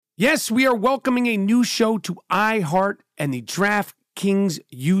Yes, we are welcoming a new show to iHeart and the DraftKings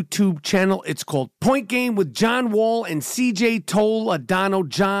YouTube channel. It's called Point Game with John Wall and CJ Toledano.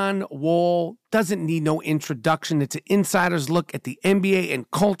 John Wall doesn't need no introduction. It's an insider's look at the NBA and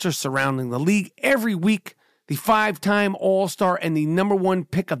culture surrounding the league. Every week, the five-time All-Star and the number one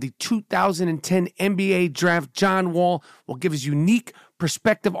pick of the 2010 NBA Draft, John Wall, will give his unique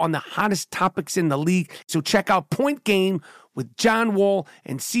perspective on the hottest topics in the league. So check out Point Game with John Wall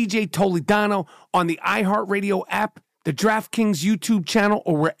and CJ Toledano on the iHeartRadio app, the DraftKings YouTube channel,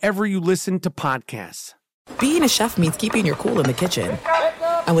 or wherever you listen to podcasts. Being a chef means keeping your cool in the kitchen.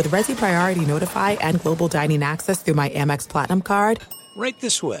 And with Resi Priority Notify and Global Dining Access through my Amex Platinum card, right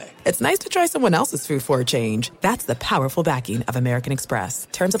this way. It's nice to try someone else's food for a change. That's the powerful backing of American Express.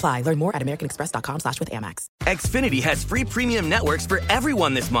 Terms apply. Learn more at americanexpress.com/withAmex. Xfinity has free premium networks for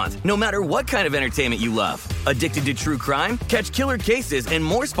everyone this month, no matter what kind of entertainment you love. Addicted to true crime? Catch killer cases and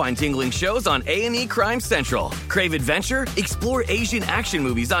more spine-tingling shows on A&E Crime Central. Crave adventure? Explore Asian action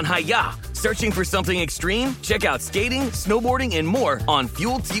movies on Hi-YAH. Searching for something extreme? Check out skating, snowboarding, and more on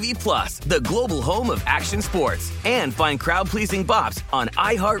Fuel TV Plus, the global home of action sports. And find crowd-pleasing bops on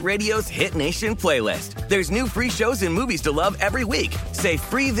iHeartRadio's Hit Nation playlist. There's new free shows and movies to love every week. Say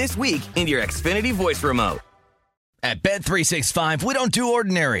free this week in your Xfinity voice remote. At Bet365, we don't do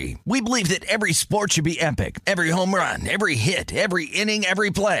ordinary. We believe that every sport should be epic. Every home run, every hit, every inning, every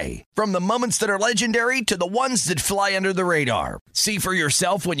play. From the moments that are legendary to the ones that fly under the radar. See for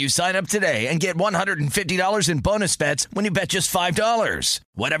yourself when you sign up today and get $150 in bonus bets when you bet just $5.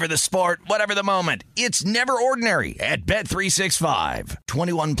 Whatever the sport, whatever the moment, it's never ordinary at Bet365.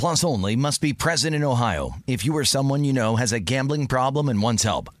 21 plus only. Must be present in Ohio. If you or someone you know has a gambling problem and wants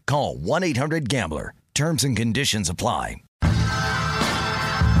help, call 1-800-GAMBLER. Terms and conditions apply.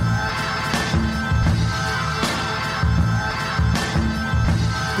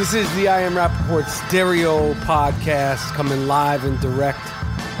 This is the I Am Rappaport Stereo Podcast coming live and direct.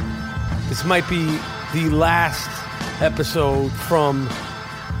 This might be the last episode from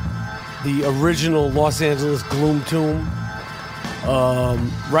the original Los Angeles Gloom Tomb.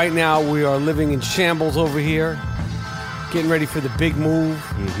 Right now we are living in shambles over here, getting ready for the big move.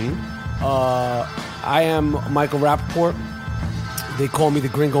 I am Michael Rappaport. They call me the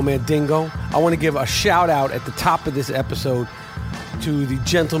Gringo Mandingo. I want to give a shout out at the top of this episode to the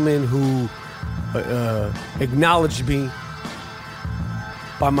gentleman who acknowledged me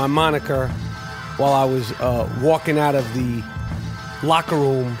by my moniker while I was walking out of the locker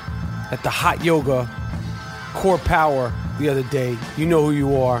room at the Hot Yoga Core Power the other day. You know who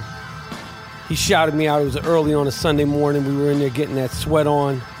you are. He shouted me out. It was early on a Sunday morning. We were in there getting that sweat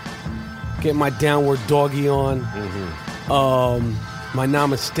on, getting my downward doggy on, my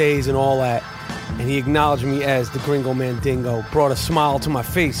namastes and all that. And he acknowledged me as the Gringo Mandingo. Brought a smile to my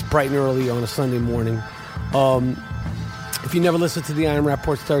face bright and early on a Sunday morning. If you never listened to the I Am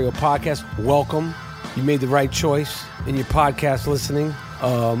Rappaport Stereo Podcast, welcome. You made the right choice in your podcast listening.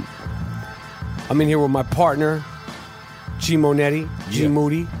 I'm in here with my partner, G Monetti, G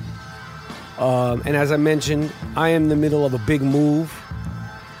Moody. And as I mentioned, I am in the middle of a big move,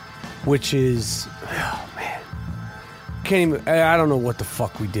 which is, oh man, I don't know what the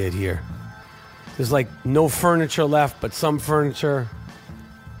fuck we did here. There's like no furniture left, but some furniture.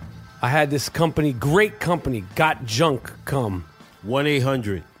 I had this company, great company, Got Junk, come.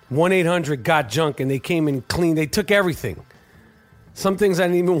 1-800 Got Junk, and they came and cleaned. They took everything. Some things I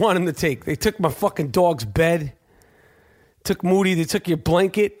didn't even want them to take. They took my fucking dog's bed. Took Moody. They took your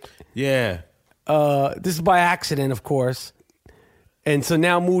blanket. Yeah. This is by accident, of course. And so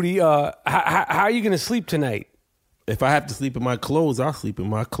now, Moody, how are you going to sleep tonight? If I have to sleep in my clothes, I'll sleep in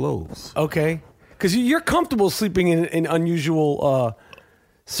my clothes. Okay. Because you're comfortable sleeping in unusual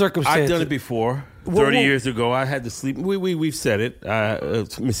circumstances. I've done it before. 30 years ago, I had to sleep. We've said it.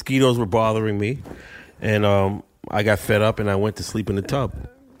 Mosquitoes were bothering me. And I got fed up and I went to sleep in the tub.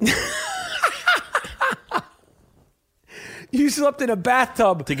 You slept in a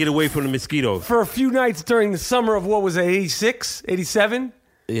bathtub. To get away from the mosquitoes. For a few nights during the summer of, what was it, 86, 87?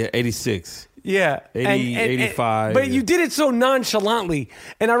 Yeah, 86. Yeah. 85. But you did it so nonchalantly.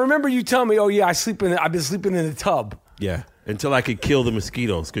 And I remember you telling me, oh yeah, I've been sleeping in the tub. Yeah. Until I could kill the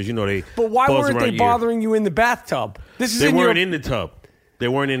mosquitoes. Because, they But why weren't they bothering you in the bathtub? They weren't in the tub. They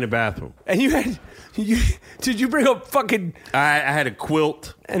weren't in the bathroom. And did you bring a fucking... I had a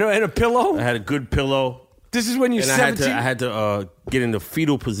quilt. And a pillow? I had a good pillow. This is when you're 17? I had to get in the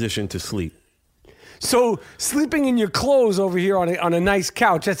fetal position to sleep. So sleeping in your clothes over here on a nice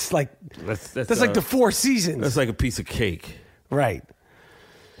couch, that's like the Four Seasons. That's like a piece of cake. Right.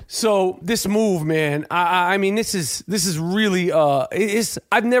 So this move, man, I mean, this is really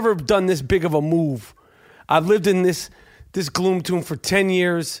I've never done this big of a move. I've lived in this gloom tomb for 10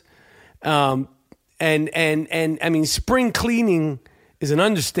 years, and I mean, spring cleaning is an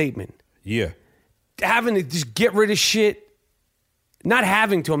understatement. Yeah, having to just get rid of shit. Not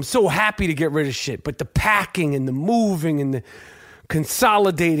having to. I'm so happy to get rid of shit, but the packing and the moving and the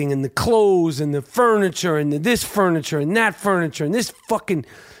consolidating and the clothes and the furniture and this furniture and that furniture and this fucking,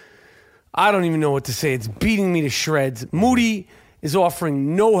 I don't even know what to say. It's beating me to shreds. Moody is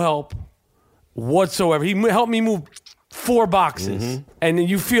offering no help whatsoever. He helped me move 4 boxes, and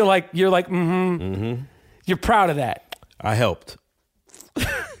you feel like you're You're proud of that. I helped.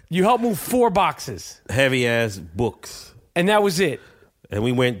 You helped move 4 boxes. Heavy ass books. And that was it. And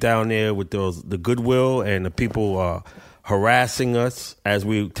we went down there with the Goodwill and the people harassing us as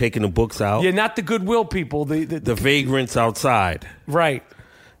we were taking the books out. Yeah, not the Goodwill people. The vagrants outside. Right.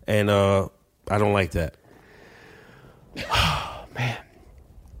 And I don't like that. Oh, man.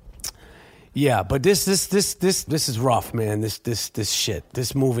 Yeah, but this is rough, man. This shit.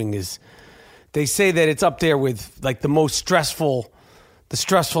 This moving is. They say that it's up there with like the stressful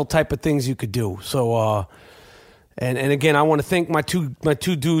type of things you could do. So. And again, I want to thank my two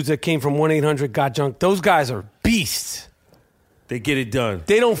dudes that came from 1-800-GOT-JUNK. Those guys are beasts. They get it done.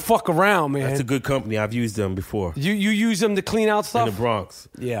 They don't fuck around, man. That's a good company. I've used them before. You use them to clean out stuff? In the Bronx.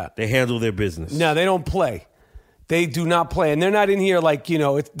 Yeah. They handle their business. No, they don't play. They do not play. And they're not in here like, they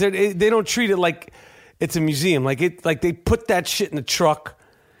don't treat it like it's a museum. Like they put that shit in the truck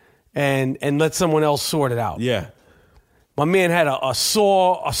and let someone else sort it out. Yeah. My man had a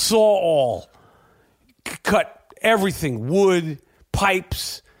saw all. Cut everything, wood,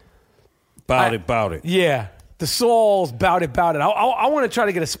 pipes. Bout it. Yeah. The Saul's bout it. I want to try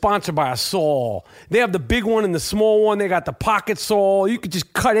to get a sponsor by a Saul. They have the big one and the small one. They got the pocket Saul. You could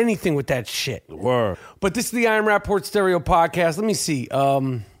just cut anything with that shit. Word. But this is the I Am Rapport Stereo Podcast. Let me see.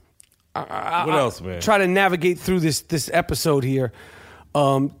 What else, man? Try to navigate through this episode here.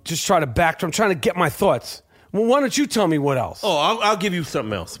 Just try to backtrack. I'm trying to get my thoughts. Well, why don't you tell me what else? Oh, I'll give you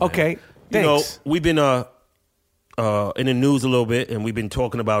something else, man. Okay. Thanks. We've been in the news a little bit, and we've been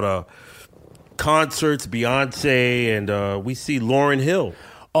talking about concerts, Beyonce, and we see Lauryn Hill.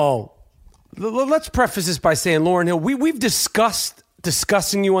 Oh, let's preface this by saying Lauryn Hill. We've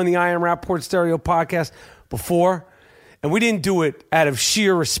discussing you on the I Am Rapport Stereo Podcast before, and we didn't do it out of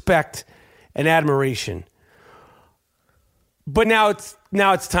sheer respect and admiration. But now it's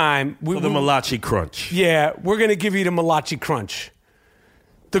time for the Malachi Crunch. Yeah, we're gonna give you the Malachi Crunch,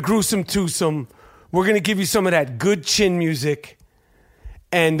 the gruesome twosome. We're going to give you some of that good chin music.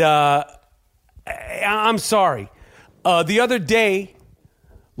 And I'm sorry. The other day,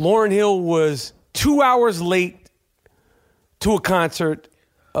 Lauryn Hill was 2 hours late to a concert.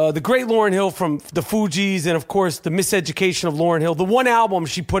 The great Lauryn Hill from the Fugees and, of course, the Miseducation of Lauryn Hill. The one album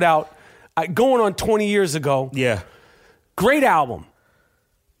she put out going on 20 years ago. Yeah. Great album.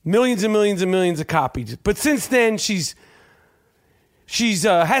 Millions and millions and millions of copies. But since then, she's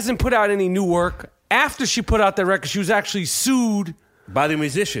hasn't put out any new work. After she put out that record, she was actually sued by the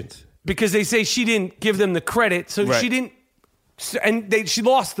musicians because they say she didn't give them the credit. So right. She didn't, and she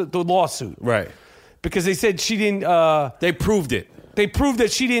lost the lawsuit. Right. Because they said she didn't. They proved it. They proved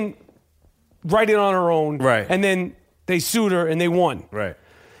that she didn't write it on her own. Right. And then they sued her and they won. Right.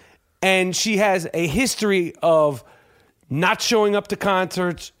 And she has a history of not showing up to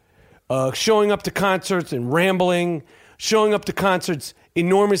concerts, showing up to concerts and rambling, showing up to concerts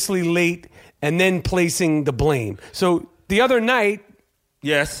enormously late, and then placing the blame. So the other night,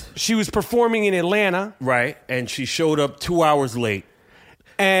 yes, she was performing in Atlanta. Right, and she showed up 2 hours late.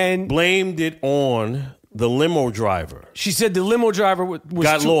 And blamed it on the limo driver. She said the limo driver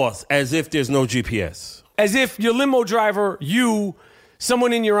got lost, as if there's no GPS. As if your limo driver,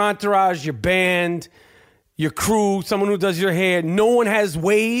 someone in your entourage, your band, your crew, someone who does your hair, no one has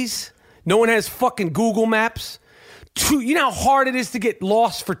Waze, no one has fucking Google Maps. You know how hard it is to get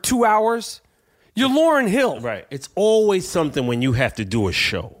lost for 2 hours? You're Lauryn Hill. Right. It's always something when you have to do a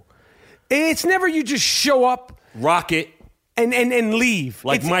show. It's never you just show up. Rock it. And leave.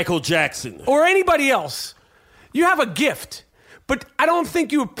 Like Michael Jackson. Or anybody else. You have a gift. But I don't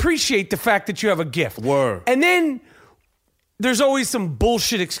think you appreciate the fact that you have a gift. Word. And then there's always some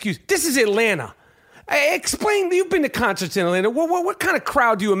bullshit excuse. This is Atlanta. Explain, you've been to concerts in Atlanta. What kind of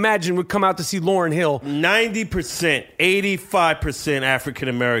crowd do you imagine would come out to see Lauryn Hill? 90%, 85%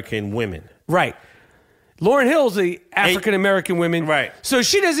 African-American women. Right. Lauryn Hill's a African-American woman. Right. So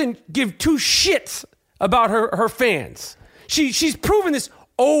she doesn't give two shits about her fans. She's proven this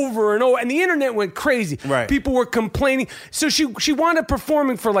over and over, and the internet went crazy. Right. People were complaining. So she wound up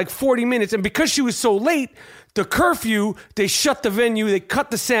performing for like 40 minutes, and because she was so late, the curfew, they shut the venue, they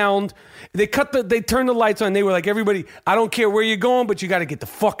cut the sound, they turned the lights on. They were like, everybody, I don't care where you're going, but you got to get the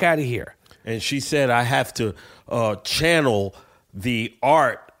fuck out of here. And she said, I have to channel the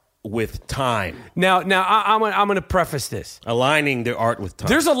art with time. Now I'm going to preface this. Aligning the art with time.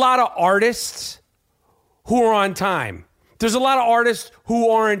 There's a lot of artists who are on time. There's a lot of artists who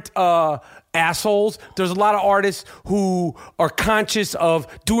aren't assholes. There's a lot of artists who are conscious of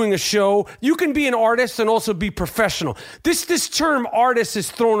doing a show. You can be an artist and also be professional. This term artist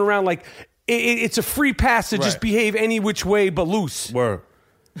is thrown around like it's a free pass to just behave any which way but loose. Word.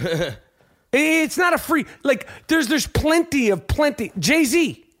 It's not a free, like there's plenty.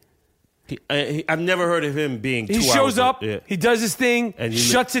 Jay-Z. I've never heard of him being 2 hours. He shows up, yeah. he does his thing, and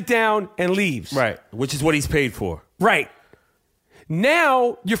shuts it down and leaves. Right, which is what he's paid for. Right.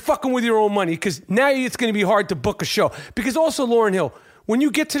 Now you're fucking with your own money because now it's going to be hard to book a show. Because also, Lauryn Hill, when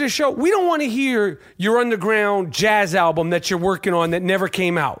you get to the show, we don't want to hear your underground jazz album that you're working on that never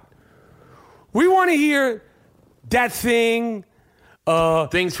came out. We want to hear that thing.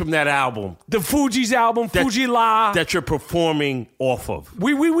 Things from that album. The Fugees album, Fuji La. That you're performing off of.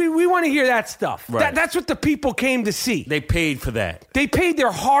 We want to hear that stuff. Right. That's what the people came to see. They paid for that. They paid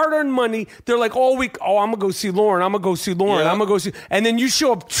their hard-earned money. They're like, all week, I'm going to go see Lauryn. I'm going to go see Lauryn. Yeah. I'm going to go see... And then you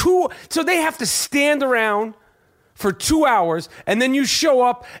show up so they have to stand around for 2 hours, and then you show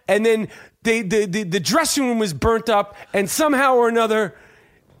up, and then the dressing room is burnt up, and somehow or another...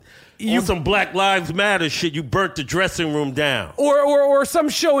 On some Black Lives Matter shit, you burnt the dressing room down. Or some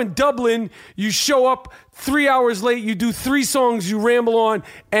show in Dublin, you show up 3 hours late, you do 3 songs, you ramble on,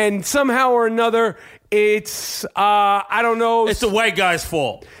 and somehow or another, it's, I don't know. It's the white guy's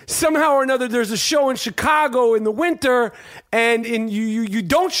fault. Somehow or another, there's a show in Chicago in the winter, and you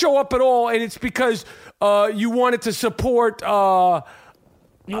don't show up at all, and it's because you wanted to support...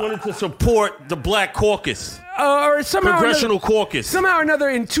 You wanted to support the Black Caucus. Or somehow Congressional Caucus. Somehow or another,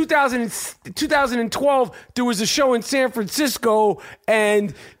 in 2012, there was a show in San Francisco,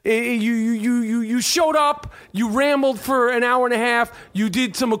 and you showed up, you rambled for an hour and a half, you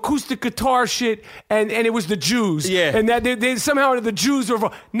did some acoustic guitar shit, and it was the Jews. Yeah. And that they somehow the Jews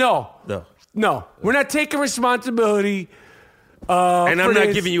were... No. We're not taking responsibility. And I'm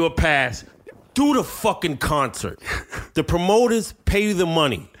not giving you a pass. Do the fucking concert. The promoters pay you the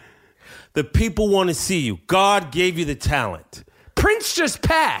money. The people want to see you. God gave you the talent. Prince just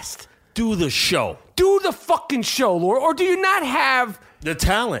passed. Do the show. Do the fucking show, Lord. Or do you not have... The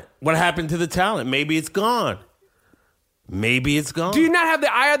talent. What happened to the talent? Maybe it's gone. Maybe it's gone. Do you not have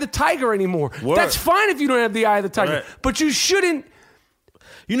the eye of the tiger anymore? Word. That's fine if you don't have the eye of the tiger. Right. But you shouldn't...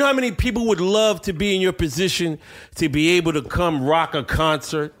 You know how many people would love to be in your position to be able to come rock a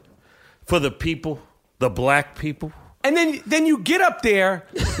concert for the people, the black people? And then you get up there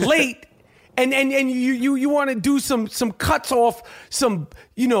late and you want to do some cuts off some,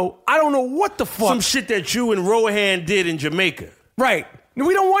 I don't know what the fuck. Some shit that you and Rohan did in Jamaica. Right.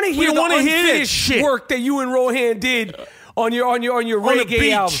 We don't want to hear the unfinished shit. work that you and Rohan did on your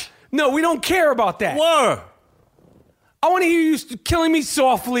reggae album. No, we don't care about that. Word. I want to hear you Killing Me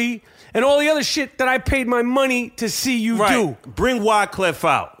Softly and all the other shit that I paid my money to see you do. Bring Wyclef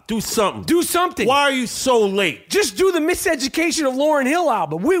out. Do something. Do something. Why are you so late? Just do the Miseducation of Lauryn Hill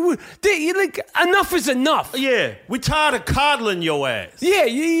album. Enough is enough. Yeah, we tired of coddling your ass. Yeah,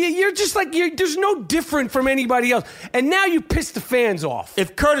 you're just like, there's no different from anybody else. And now you piss the fans off.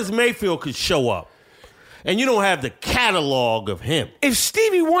 If Curtis Mayfield could show up, and you don't have the catalog of him. If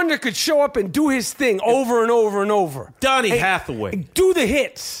Stevie Wonder could show up and do his thing over and over and over. Donny Hathaway. Do the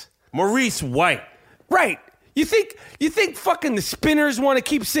hits. Maurice White. Right. You think fucking the Spinners want to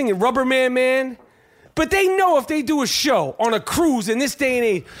keep singing Rubber Man Man? But they know if they do a show on a cruise in this day and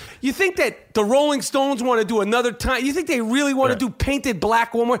age, you think that the Rolling Stones want to do another time? You think they really want to do Painted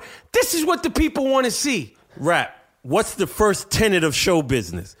Black one more? This is what the people want to see. Rap. What's the first tenet of show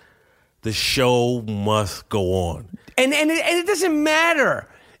business? The show must go on. And it doesn't matter.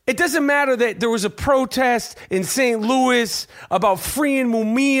 It doesn't matter that there was a protest in St. Louis about freeing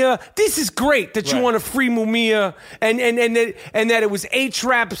Mumia. This is great that you want to free Mumia and that it was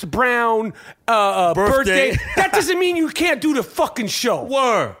H-Rap's Brown birthday. That doesn't mean you can't do the fucking show.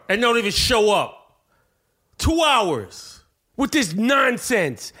 Word. And don't even show up. 2 hours. With this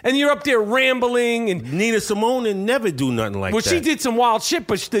nonsense. And you're up there rambling. And Nina Simone didn't never do nothing like that. Well, she did some wild shit,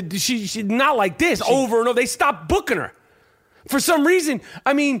 but she not like this over and over. They stopped booking her. For some reason,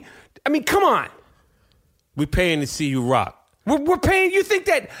 I mean, come on. We're paying to see you rock. We're paying. You think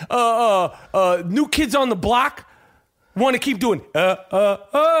that New Kids on the Block want to keep doing. They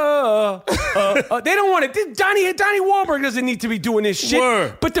don't want it. Donnie Wahlberg doesn't need to be doing this shit.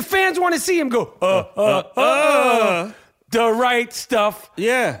 Word. But the fans want to see him go. The right stuff.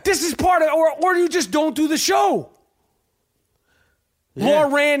 Yeah. This is part of, or you just don't do the show. Yeah.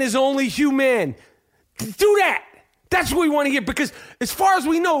 Lauren is only human. Do that. That's what we want to hear, because as far as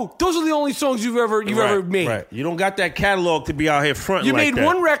we know, those are the only songs you've ever made. Right. You don't got that catalog to be out here fronting. You like made that.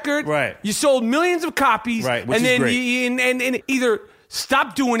 one record. Right. You sold millions of copies. Right. Which and is then great. and either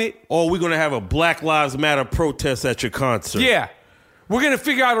stop doing it. Or we're gonna have a Black Lives Matter protest at your concert. Yeah. We're gonna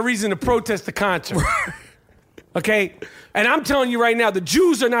figure out a reason to protest the concert. Okay? And I'm telling you right now, the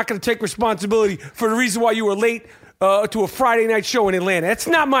Jews are not gonna take responsibility for the reason why you were late to a Friday night show in Atlanta. It's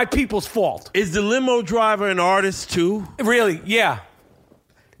not my people's fault. Is the limo driver an artist too? Really? Yeah.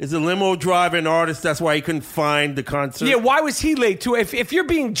 Is the limo driver an artist? That's why he couldn't find the concert? Yeah, why was he late too? If you're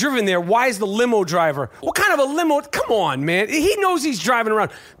being driven there, why is the limo driver? What kind of a limo? Come on, man. He knows he's driving around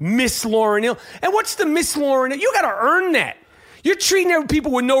Miss Lauryn Hill. And what's the Miss Lauryn Hill? You got to earn that. You're treating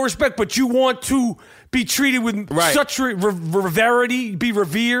people with no respect, but you want to be treated with such reverity, be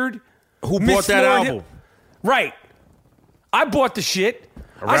revered. Who bought that album? Right. I bought the shit.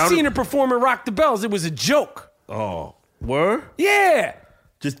 I seen her perform at Rock the Bells. It was a joke. Oh, word? Yeah.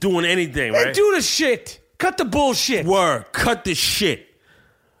 Just doing anything, right? Do the shit. Cut the bullshit. Word. Cut the shit.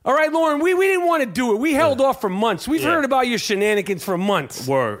 All right, Lauren, we didn't want to do it. We held off for months. We've heard about your shenanigans for months.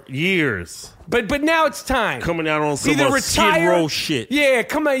 Word. Years. But now it's time. Coming out on some Either Skid retire, Row shit. Yeah,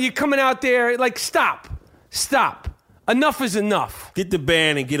 you're coming out there like, stop. Enough is enough. Get the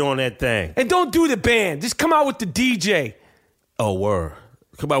band and get on that thing. And don't do the band. Just come out with the DJ. Oh, word.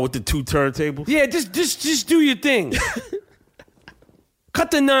 Come out with the 2 turntables? Yeah, just do your thing.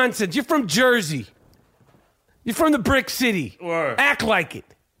 Cut the nonsense. You're from Jersey. You're from the Brick City. Word. Act like it.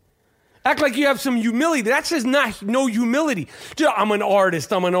 Act like you have some humility. That says no humility. I'm an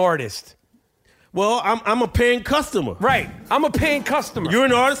artist. Well, I'm a paying customer. Right. I'm a paying customer. You're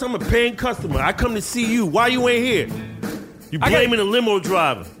an artist. I'm a paying customer. I come to see you. Why you ain't here? You blaming the limo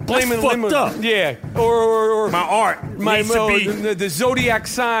driver. Blaming That's the limo. fucked up. Yeah. Or my art needs to be the Zodiac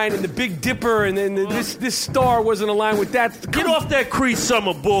sign and the Big Dipper and then this star wasn't aligned with that. Get off that Cree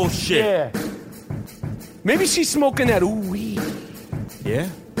Summer bullshit. Yeah. Maybe she's smoking that ooh-wee. Yeah.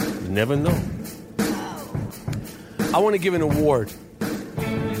 You never know. I want to give an award.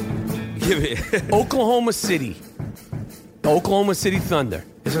 Give it. Oklahoma City. The Oklahoma City Thunder.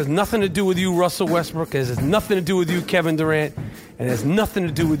 This has nothing to do with you, Russell Westbrook. It has nothing to do with you, Kevin Durant. And it has nothing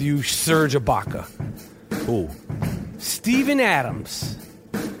to do with you, Serge Ibaka. Who? Steven Adams.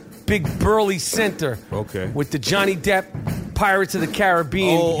 Big burly center. Okay. With the Johnny Depp Pirates of the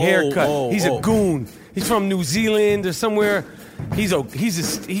Caribbean haircut. He's a goon. He's from New Zealand or somewhere. He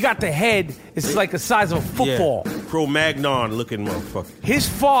got the head. It's like the size of a football. Yeah. Cro-Magnon looking motherfucker. His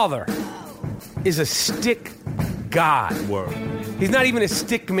father is a stick god. Word. He's not even a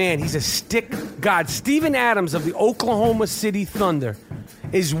stick man. He's a stick god. Steven Adams of the Oklahoma City Thunder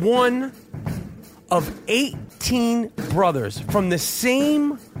is one of 18 brothers from the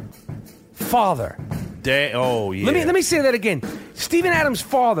same father. Oh, yeah. Let me say that again. Steven Adams'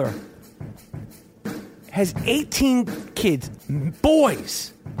 father has 18 kids,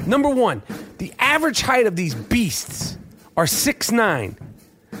 boys. Number one, the average height of these beasts are 6'9".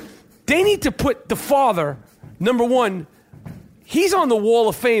 They need to put the father, number one, he's on the wall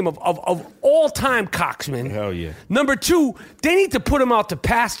of fame of all-time cocksmen. Hell yeah. Number two, they need to put him out to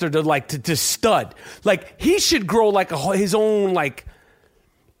pastor to stud. Like, he should grow like his own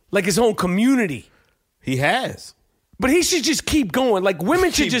his own community. He has. But he should just keep going. Like,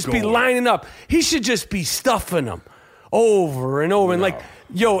 women should just be lining up. He should just be stuffing them over and over. No. And like,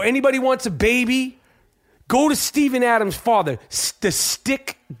 yo, anybody wants a baby? Go to Steven Adams' father, the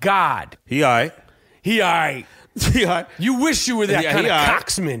stick god. He all right. He all right. You wish you were that kind of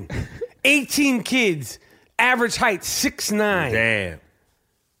cocksman. 18 kids, average height 6'9".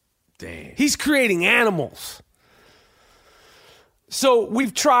 Damn. He's creating animals. So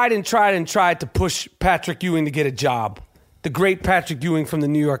we've tried to push Patrick Ewing to get a job. The great Patrick Ewing from the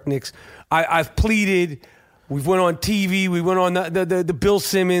New York Knicks. I've pleaded. We went on TV. We went on the Bill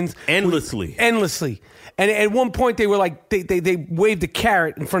Simmons. Endlessly. And at one point they were like, they waved a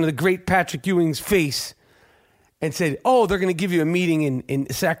carrot in front of the great Patrick Ewing's face and said, oh, they're going to give you a meeting in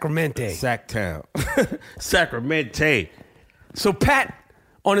Sacramento. Sacktown. Sacramento. So Pat,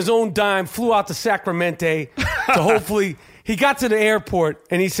 on his own dime, flew out to Sacramento to hopefully... He got to the airport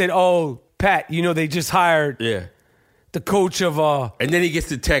and he said, oh, Pat, they just hired the coach of... and then he gets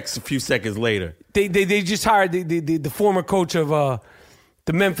the text a few seconds later. They just hired the former coach of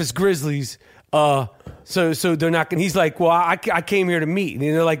the Memphis Grizzlies. So they're not going to... He's like, well, I came here to meet. And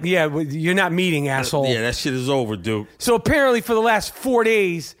they're like, yeah, you're not meeting, asshole. Yeah, that shit is over, dude. So apparently for the last 4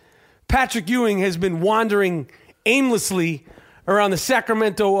 days, Patrick Ewing has been wandering aimlessly around the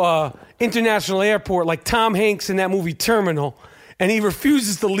Sacramento International Airport like Tom Hanks in that movie Terminal. And he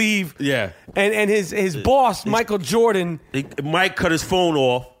refuses to leave. Yeah. And his boss, Michael Jordan... Mike cut his phone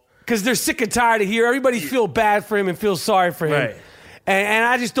off. Because they're sick and tired of here. Everybody feel bad for him and feel sorry for him. Right. And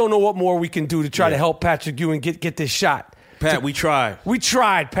I just don't know what more we can do to try to help Patrick Ewing get this shot. Pat, we tried. We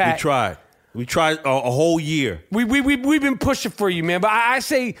tried, Pat. We tried a whole year. We've been pushing for you, man. But I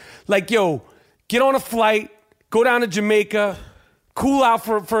say, like, yo, get on a flight, go down to Jamaica, cool out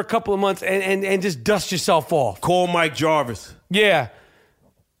for a couple of months, and just dust yourself off. Call Mike Jarvis. Yeah.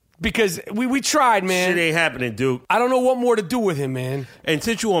 Because we tried, man. Shit ain't happening, dude. I don't know what more to do with him, man. And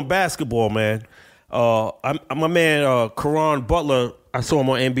since you on basketball, man, my man Caron Butler, I saw him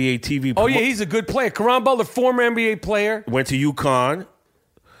on NBA TV. Oh, yeah, he's a good player. Caron Butler, former NBA player. Went to UConn,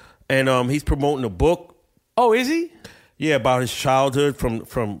 and he's promoting a book. Oh, is he? Yeah, about his childhood,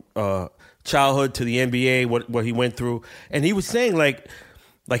 from childhood to the NBA, what he went through. And he was saying, like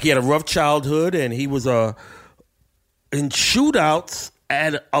he had a rough childhood, and he was in shootouts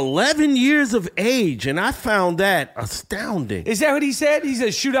at 11 years of age, and I found that astounding. Is that what he said? He said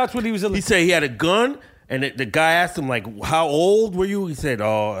shootouts when he was... He said he had a gun, and the guy asked him, like, how old were you? He said,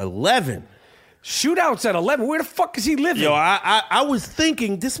 11. Shootouts at 11? Where the fuck is he living? Yo, I was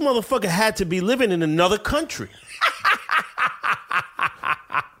thinking this motherfucker had to be living in another country.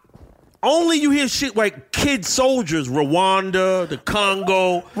 Only you hear shit like kid soldiers, Rwanda, the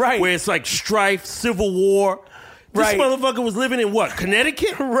Congo, right, where it's like strife, civil war. This motherfucker was living in what,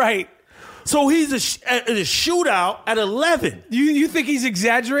 Connecticut? Right. So he's at a shootout at 11. You think he's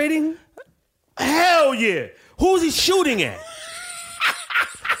exaggerating? Hell yeah. Who's he shooting at?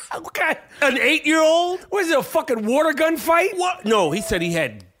 Okay. An 8-year-old? What is it, a fucking water gun fight? What? No, he said he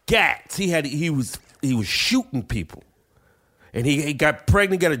had gats. He was shooting people. And he got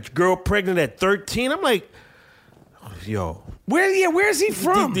pregnant, got a girl pregnant at 13. I'm like, yo. Where's he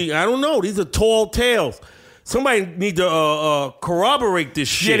from? I don't know. These are tall tales. Somebody need to corroborate this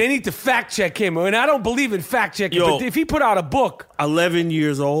shit. Yeah, they need to fact check him. And I don't believe in fact checking, but if he put out a book. 11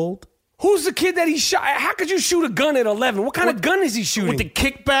 years old. Who's the kid that he shot? How could you shoot a gun at 11? What kind of gun is he shooting? With the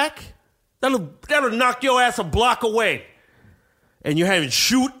kickback? That'll knock your ass a block away. And you're having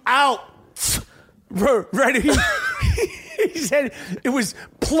shoot out. Right. He said it was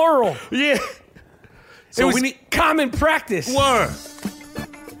plural. Yeah. So it was common practice. Word.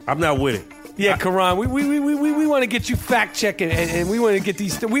 I'm not with it. Yeah, Caron, we want to get you fact checking, and we want to get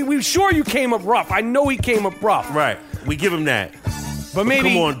these. We sure you came up rough. I know he came up rough. Right. We give him that. But maybe,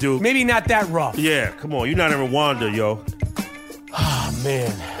 come on, dude. Maybe not that rough. Yeah, come on. You're not in Rwanda, yo. Oh,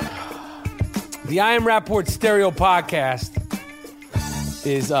 man. The I Am Rapport Stereo Podcast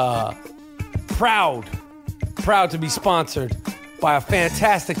is proud to be sponsored by a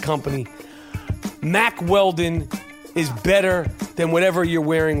fantastic company. Mack Weldon is better than whatever you're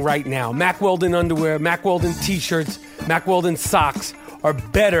wearing right now. Mack Weldon underwear, Mack Weldon t-shirts, Mack Weldon socks are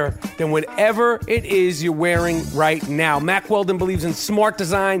better than whatever it is you're wearing right now. Mack Weldon believes in smart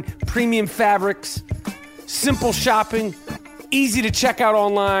design, premium fabrics, simple shopping, easy to check out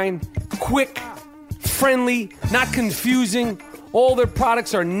online, quick, friendly, not confusing. All their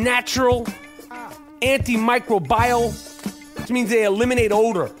products are natural, antimicrobial, which means they eliminate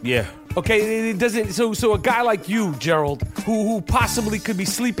odor. Yeah. Okay, it doesn't. So a guy like you, Gerald, who possibly could be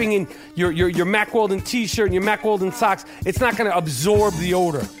sleeping in your Mack Weldon t-shirt and your Mack Weldon socks, it's not going to absorb the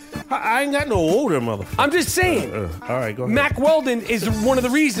odor. I ain't got no odor, motherfucker. I'm just saying. All right, go ahead. Mack Weldon is one of the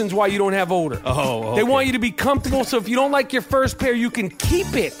reasons why you don't have odor. Oh, okay. They want you to be comfortable, so if you don't like your first pair, you can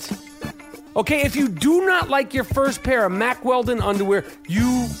keep it. Okay, if you do not like your first pair of Mack Weldon underwear,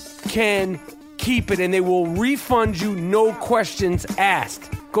 you can keep it, and they will refund you, no questions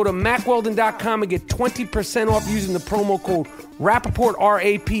asked. Go to MackWeldon.com and get 20% off using the promo code Rappaport,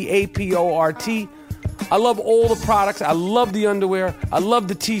 RAPAPORT. I love all the products. I love the underwear. I love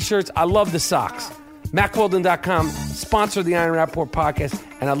the t-shirts. I love the socks. MackWeldon.com, sponsor the Iron Rapport podcast,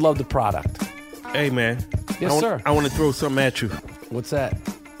 and I love the product. Hey, man. Yes, sir. I want to throw something at you. What's that?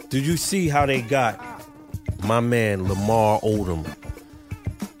 Did you see how they got my man Lamar Odom?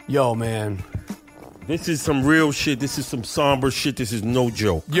 Yo, man. This is some real shit. This is some somber shit. This is no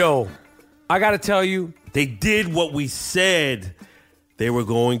joke. Yo, I got to tell you. They did what we said they were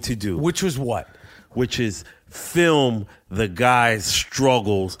going to do. Which was what? Which is film the guy's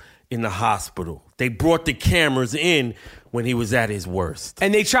struggles in the hospital. They brought the cameras in when he was at his worst.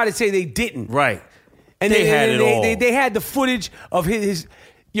 And they try to say they didn't. Right. And they had it all. They had the footage of his.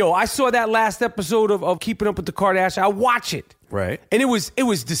 Yo, I saw that last episode of Keeping Up with the Kardashians. I watch it. Right. And it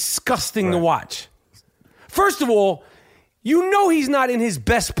was disgusting to watch. First of all, you know he's not in his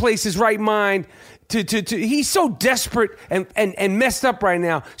best place, his right mind. He's so desperate and messed up right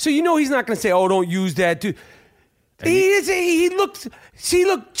now. So you know he's not going to say, "Oh, don't use that." Dude. He looked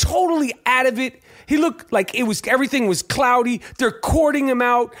totally out of it. He looked like everything was cloudy. They're courting him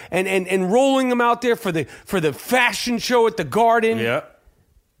out and rolling him out there for the fashion show at the Garden. Yeah.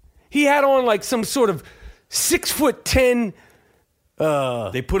 He had on like some sort of 6'10".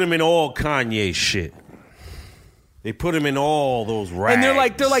 They put him in all Kanye shit. They put him in all those rags. And they're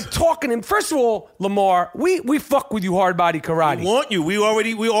like talking to him. First of all, Lamar, we fuck with you, hard body karate. We want you. We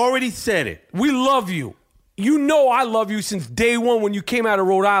already said it. We love you. You know I love you since day one when you came out of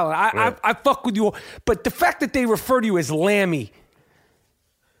Rhode Island. I fuck with you. But the fact that they refer to you as Lammy,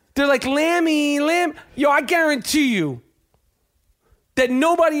 they're like, Lammy. Yo, I guarantee you that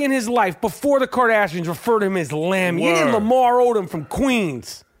nobody in his life before the Kardashians referred to him as Lammy. Even Lamar Odom from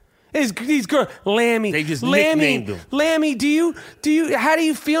Queens. These girls, Lammy. They just Lammy, nicknamed him. Lammy, how do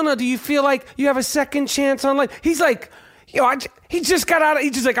you feel now? Do you feel like you have a second chance on life? He's like, yo, he just got out of,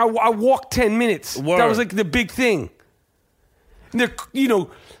 he's just like, I walked 10 minutes. Word. That was like the big thing. And they're,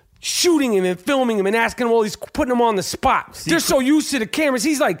 shooting him and filming him and asking him all these, putting him on the spot. They're so used to the cameras.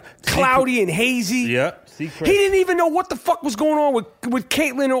 He's like cloudy and hazy. Yeah. He didn't even know what the fuck was going on with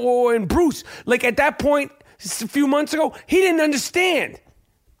Caitlyn and Bruce. Like at that point, a few months ago, he didn't understand.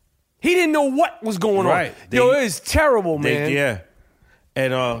 He didn't know what was going on. It was terrible, man. Yeah.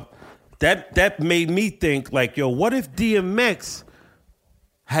 And that made me think, like, yo, what if DMX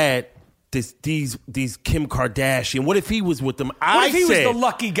had these Kim Kardashian? What if he was with them? What if he was the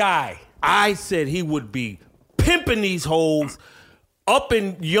lucky guy? I said he would be pimping these hoes up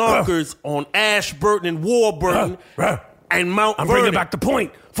in Yonkers on Ashburton and Warburton and Mount Vernon. I'm bringing back the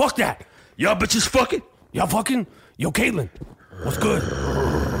point. Fuck that. Y'all bitches fucking? Y'all fucking? Yo, Caitlyn, what's good?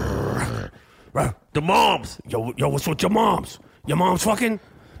 The moms. Yo, what's with your moms? Your moms fucking?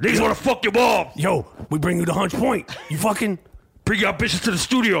 Niggas wanna fuck your mom. Yo, we bring you to Hunch Point. You fucking? Bring y'all bitches to the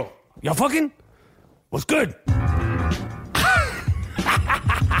studio. Y'all fucking? What's good?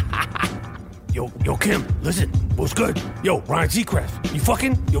 Yo, Kim, listen. What's good? Yo, Ryan Seacrest. You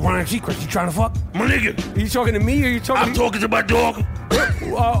fucking? Yo, Ryan Seacrest, you trying to fuck? My nigga. Are you talking to me or are you talking I'm talking to my dog.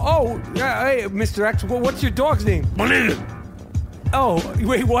 Yeah, hey, Mr. X, what's your dog's name? My nigga. Oh,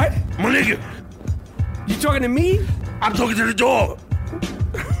 wait, what? My nigga. You talking to me? I'm talking to the dog.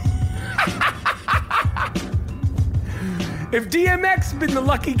 If DMX been the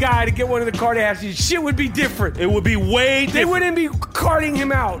lucky guy to get one of the Kardashians, shit would be different. It would be way different. They wouldn't be carting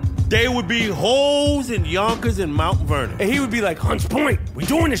him out. They would be hoes in Yonkers and Mount Vernon. And he would be like, Hunts Point, we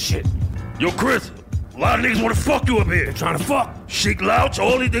doing this shit. Yo, Chris, a lot of niggas want to fuck you up here. They're trying to fuck. Sheik Louch,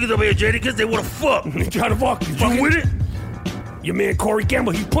 all these niggas up here, Jadakiss, they want to fuck. They trying to fuck. You with it? Your man Corey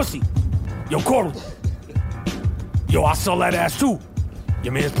Gamble, he's pussy. Yo, Corey. Yo, I sell that ass too.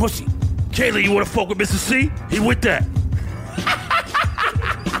 Your man's pussy. Kayla, you want to fuck with Mr. C? He with that.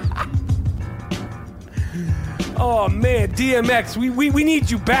 Oh, man, DMX, we need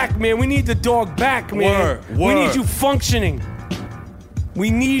you back, man. We need the dog back, man. Word. We need you functioning.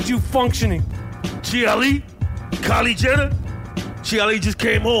 We need you functioning. Chi-Ali? Kylie Jenner? Chi-Ali just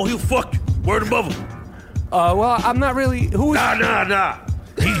came home. He'll fuck you. Word above him. Well, I'm not really... Who is... Nah.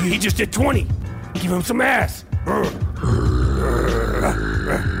 He just did 20. Give him some ass. I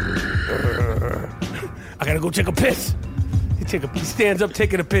gotta go take a piss. He stands up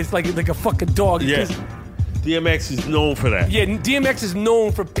taking a piss like a fucking dog. Yeah. DMX is known for that. Yeah, DMX is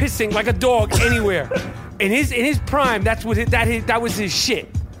known for pissing like a dog anywhere. In his prime, that was his shit.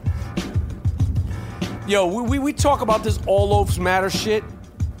 Yo, we talk about this all lives matter shit.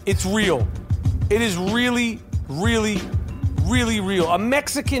 It's real. It is really, really, really real. A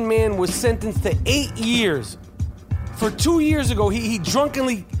Mexican man was sentenced to 8 years. For 2 years ago, he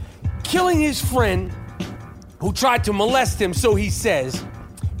drunkenly killing his friend who tried to molest him, so he says.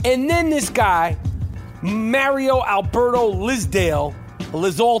 And then this guy, Mario Alberto Lizalte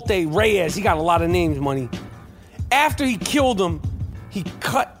Reyes, he got a lot of names, money. After he killed him, he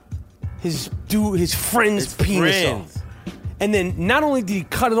cut his friend's penis off. And then not only did he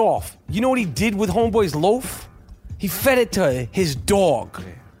cut it off, you know what he did with homeboy's loaf? He fed it to his dog.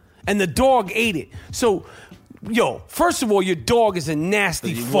 And the dog ate it. So, yo, first of all, your dog is a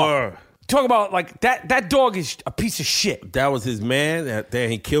nasty fuck. Talk about, like, that dog is a piece of shit. That was his man?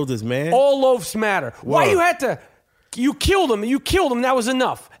 He killed his man? All loaves matter. Why you had to... You killed him, that was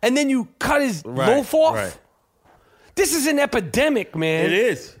enough. And then you cut his loaf off? Right. This is an epidemic, man.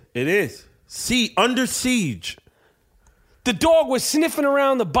 It is. Under siege. The dog was sniffing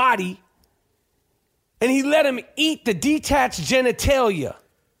around the body, and he let him eat the detached genitalia.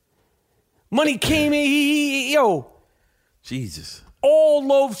 Money came in, Jesus. All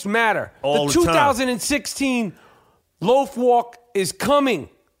loafs matter. All the the 2016 loaf walk is coming.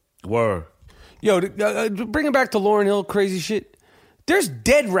 Word. Bring it back to Lauryn Hill crazy shit. There's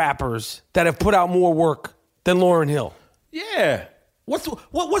dead rappers that have put out more work than Lauryn Hill. Yeah. What's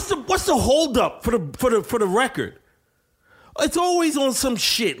the holdup for the record? It's always on some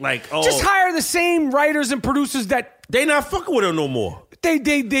shit like just hire the same writers and producers that they not fucking with her no more. They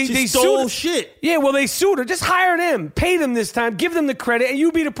stole sued shit. Yeah, well, they sued her. Just hire them, pay them this time, give them the credit, and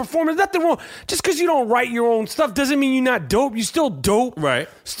you be the performer. Nothing wrong. Just because you don't write your own stuff doesn't mean you're not dope. You're still dope. Right.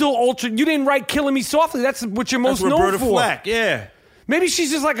 Still ultra. You didn't write "Killing Me Softly." That's what you're most known Roberta for. Flack. Yeah. Maybe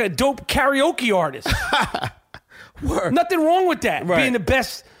she's just like a dope karaoke artist. Word. Nothing wrong with that. Right. Being the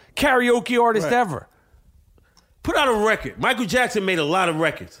best karaoke artist ever. Put out a record. Michael Jackson made a lot of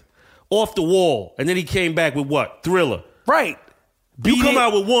records. Off the Wall. And then he came back with what? Thriller. Right. You come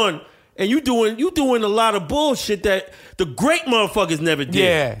out with one, and you doing a lot of bullshit that the great motherfuckers never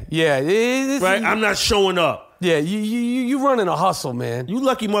did. Yeah. Right? I'm not showing up. Yeah, you running a hustle, man. You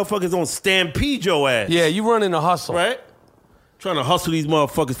lucky motherfuckers don't stampede your ass. Yeah, you running a hustle. Right? Trying to hustle these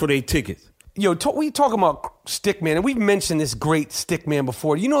motherfuckers for their tickets. We talking about Stickman, and we've mentioned this great Stickman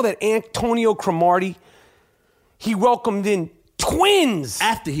before. You know that Antonio Cromartie, he welcomed in twins.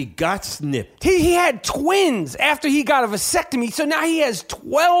 After he got snipped. He had twins after he got a vasectomy, so now he has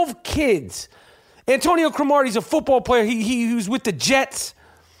 12 kids. Antonio Cromartie's a football player. He was with the Jets.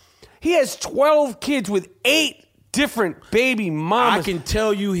 He has 12 kids with 8 different baby mamas. I can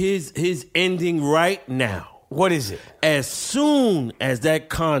tell you his ending right now. What is it? As soon as that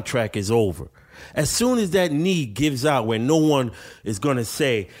contract is over, as soon as that knee gives out where no one is going to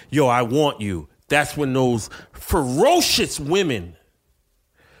say, yo, I want you, that's when those ferocious women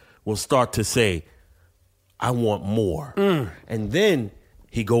will start to say, I want more. And then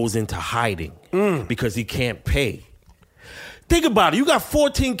he goes into hiding because he can't pay. Think about it. You got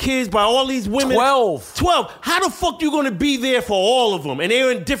 14 kids by all these women. 12. How the fuck you going to be there for all of them? And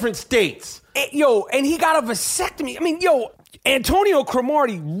they're in different states. And he got a vasectomy. I mean, Antonio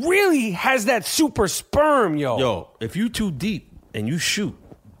Cromartie really has that super sperm, Yo, if you too deep and you shoot,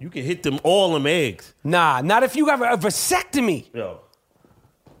 you can hit them all them eggs. Nah, not if you have a vasectomy. Yo.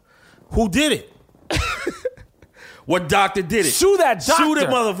 Who did it? What doctor did it? Sue that doctor. Sue that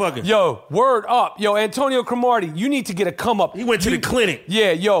motherfucker. Yo, word up. Antonio Cromartie, you need to get a come up. He went to the clinic.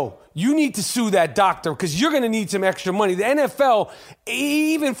 Yeah, you need to sue that doctor because you're going to need some extra money. The NFL,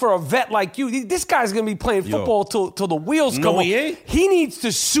 even for a vet like you, this guy's going to be playing football till the wheels come off. He ain't. He needs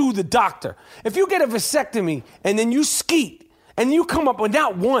to sue the doctor. If you get a vasectomy and then you skeet and you come up with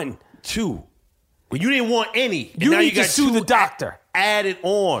not 1, 2, but you didn't want any. You need to sue the doctor. Added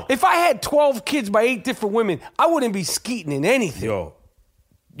on. If I had 12 kids by 8 different women, I wouldn't be skeeting in anything. Yo,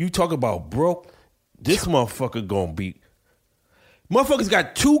 you talk about broke, this motherfucker gonna be... Motherfuckers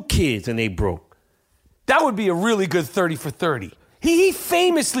got 2 kids and they broke. That would be a really good 30 for 30. He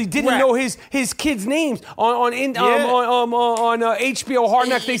famously didn't know his kids' names on HBO Hard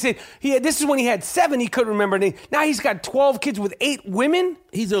Knocks. They said this is when he had 7. He couldn't remember names. Now he's got 12 kids with 8 women.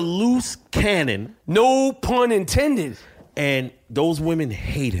 He's a loose cannon. No pun intended. And those women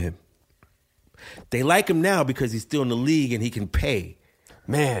hate him. They like him now because he's still in the league and he can pay.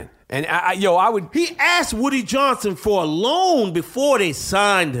 Man. And I would... He asked Woody Johnson for a loan before they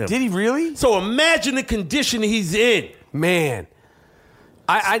signed him. Did he really? So imagine the condition he's in. Man.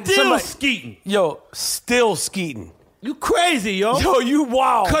 Still skeeting. Yo, still skeeting. You crazy, yo. Yo, you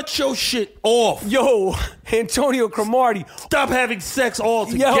wild. Cut your shit off. Yo, Antonio Cromartie. Stop having sex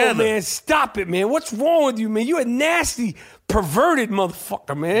altogether. Yo, man, stop it, man. What's wrong with you, man? You a nasty, perverted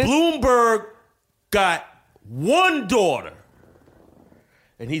motherfucker, man. Bloomberg got 1 daughter.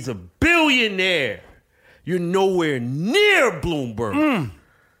 And he's a billionaire. You're nowhere near Bloomberg.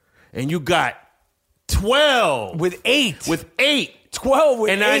 And you got 12. With 8. 12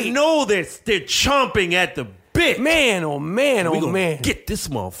 with 8. And I know they're chomping at the bit. Man, oh man, we oh gonna man. Get this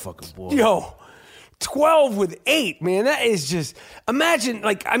motherfucker, boy. Yo, 12 with 8, man. That is just, imagine,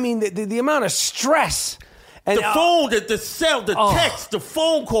 the amount of stress. And, the phone, the cell, the text, the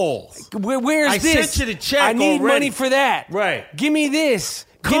phone calls. Where's this? I sent you the check I need already. money for that. Right. Give me this.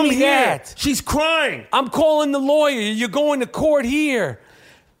 Come Give me here. that. She's crying. I'm calling the lawyer. You're going to court here.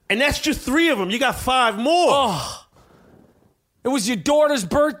 And that's just 3 of them. You got 5 more. Oh. It was your daughter's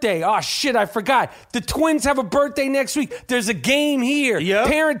birthday. Oh, shit, I forgot. The twins have a birthday next week. There's a game here. Yep.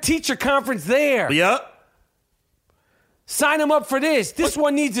 Parent-teacher conference there. Yep. Sign him up for this. This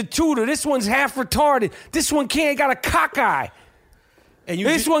one needs a tutor. This one's half retarded. This one got a cockeye. And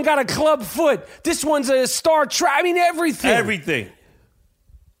this one got a club foot. This one's a Star Trek. I mean, everything. Everything.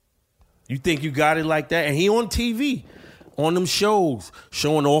 You think you got it like that? And he on TV, on them shows,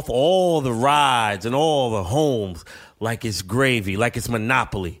 showing off all the rides and all the homes like it's gravy, like it's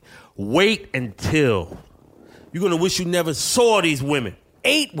Monopoly. Wait until you're going to wish you never saw these women.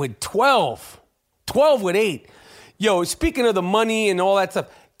 8 with 12. 12 with 8. Yo, speaking of the money and all that stuff,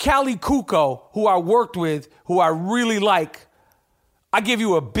 Callie Kuko, who I worked with, who I really like, I give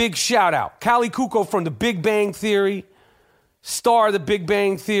you a big shout out. Callie Kuko from The Big Bang Theory, star of The Big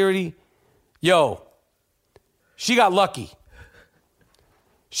Bang Theory. Yo, she got lucky.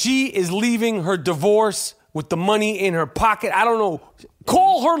 She is leaving her divorce with the money in her pocket. I don't know.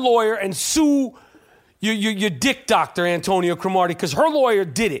 Call her lawyer and sue your dick doctor, Antonio Cromartie, because her lawyer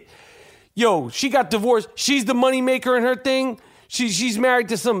did it. Yo, she got divorced. She's the moneymaker in her thing. She's married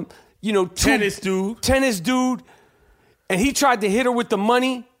to some, tennis dude. And he tried to hit her with the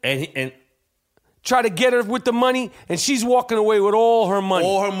money. And try to get her with the money, and she's walking away with all her money.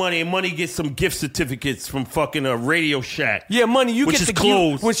 All her money, and money gets some gift certificates from fucking a Radio Shack. Yeah, money. You which get is the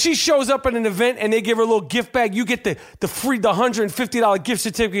closed. When she shows up at an event and they give her a little gift bag, you get the free $150 gift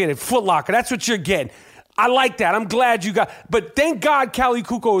certificate at Foot Locker. That's what you're getting. I like that. I'm glad you got. But thank God Callie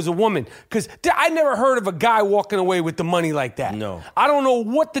Kuko is a woman, because I never heard of a guy walking away with the money like that. No. I don't know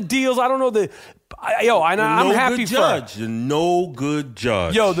what the deals. I don't know the. I'm happy for her. The no good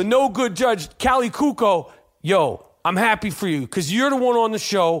judge. Yo, the no good judge, Callie Kuko. Yo, I'm happy for you, because you're the one on the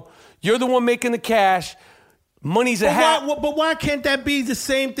show. You're the one making the cash. Money's a hat. But why can't that be the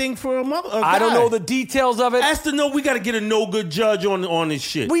same thing for a mother? I don't know the details of it. Ask to know. We got to get a no good judge on this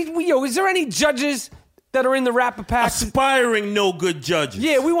shit. Is there any judges that are in the Rapper Pack? Aspiring no good judges.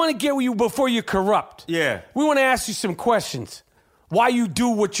 Yeah, we want to get you before you're corrupt. Yeah. We want to ask you some questions. Why you do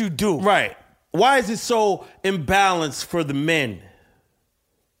what you do. Right. Why is it so imbalanced for the men?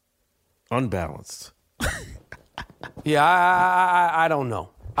 Unbalanced. Yeah, I don't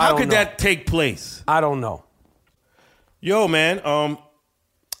know. How could that take place? I don't know. Yo, man,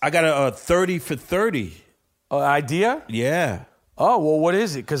 I got a 30 for 30. Idea? Yeah. Oh, well, what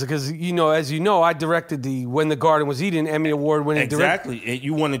is it? Because as you know, I directed the When the Garden Was Eaten Emmy Award winning Exactly.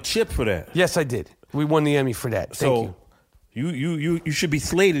 You won a chip for that. Yes, I did. We won the Emmy for that. Thank you. You should be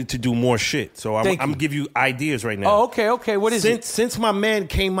slated to do more shit. So I'm gonna give you ideas right now. Oh, okay. What is it? Since my man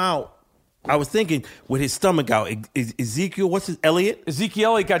came out, I was thinking with his stomach out, Ezekiel Elliott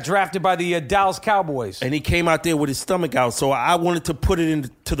Elliott got drafted by the Dallas Cowboys. And he came out there with his stomach out. So I wanted to put it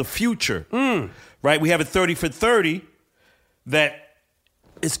into the future. Right? We have a 30 for 30 that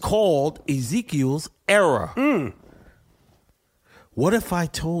is called Ezekiel's Era. What if I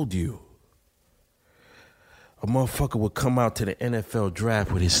told you a motherfucker would come out to the NFL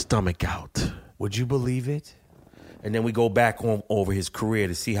draft with his stomach out? Would you believe it? And then we go back over his career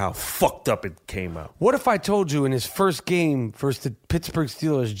to see how fucked up it came out. What if I told you in his first game versus the Pittsburgh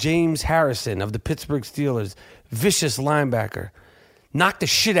Steelers, James Harrison of the Pittsburgh Steelers, vicious linebacker, knocked the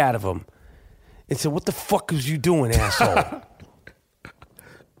shit out of him and said, "What the fuck was you doing, asshole?"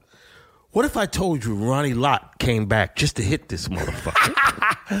 What if I told you Ronnie Lott came back just to hit this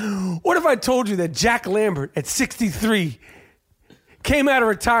motherfucker? What if I told you that Jack Lambert at 63 came out of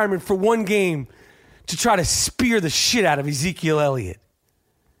retirement for one game to try to spear the shit out of Ezekiel Elliott?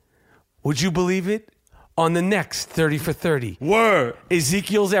 Would you believe it? On the next 30 for 30. Word.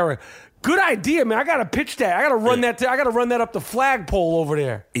 Ezekiel's Era. Good idea, man. I got to pitch that. I got to run that. I got to run that up the flagpole over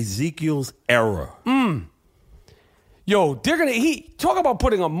there. Ezekiel's Era. Yo, they're gonna talk about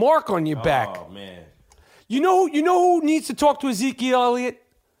putting a mark on your back. Oh man. You know who needs to talk to Ezekiel Elliott?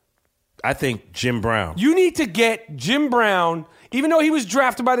 I think Jim Brown. You need to get Jim Brown, even though he was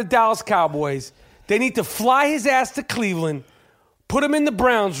drafted by the Dallas Cowboys. They need to fly his ass to Cleveland, put him in the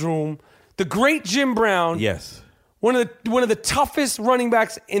Browns room. The great Jim Brown. Yes. One of the toughest running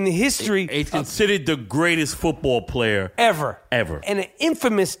backs in the history. He's considered the greatest football player ever. And an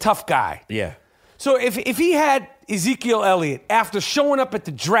infamous tough guy. Yeah. So if he had Ezekiel Elliott after showing up at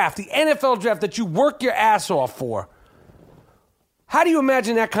the draft, the NFL draft that you work your ass off for, how do you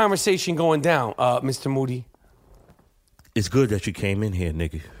imagine that conversation going down, Mr. Moody? It's good that you came in here,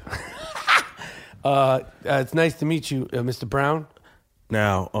 nigga. It's nice to meet you, Mr. Brown.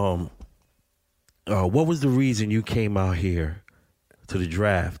 Now, what was the reason you came out here to the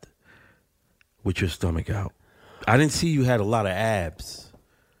draft with your stomach out? I didn't see you had a lot of abs.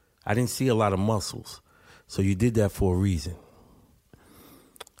 I didn't see a lot of muscles. So you did that for a reason.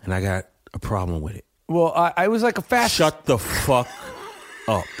 And I got a problem with it. Well, I was like a fast... Shut the fuck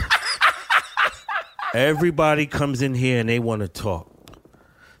up. Everybody comes in here and they want to talk.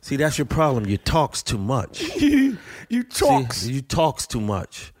 See, that's your problem. You talks too much. You talks. See, you talks too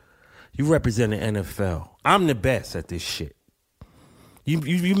much. You represent the NFL. I'm the best at this shit. You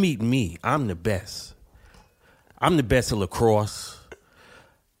meet me. I'm the best. I'm the best at lacrosse.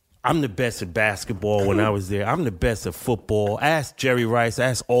 I'm the best at basketball when I was there. I'm the best at football. Ask Jerry Rice.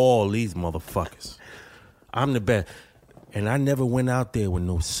 Ask all these motherfuckers. I'm the best. And I never went out there with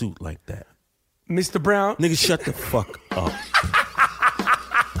no suit like that. Mr. Brown. Nigga, shut the fuck up.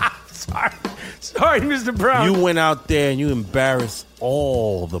 Sorry, Mr. Brown. You went out there and you embarrassed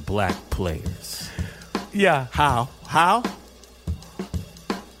all the black players. Yeah. How?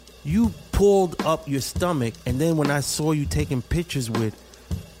 You pulled up your stomach, and then when I saw you taking pictures with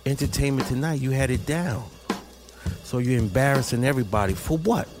Entertainment Tonight, you had it down. So you're embarrassing everybody. For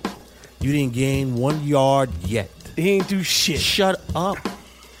what? You didn't gain 1 yard yet. He ain't do shit. Shut up.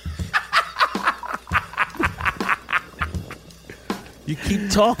 You keep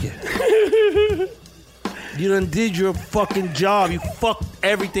talking. You done did your fucking job. You fucked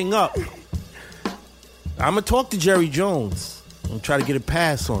everything up. I'm going to talk to Jerry Jones and try to get a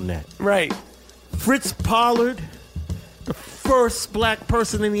pass on that. Right. Fritz Pollard, the first black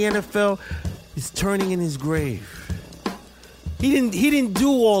person in the NFL, is turning in his grave. He didn't do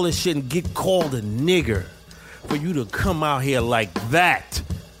all this shit and get called a nigger for you to come out here like that,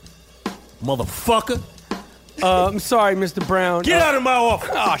 motherfucker. I'm sorry, Mr. Brown. Get out of my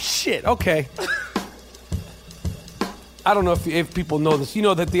office. Oh, shit. Okay. I don't know if people know this. You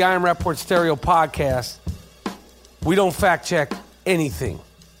know that the Iron Rapport Stereo podcast, we don't fact check anything.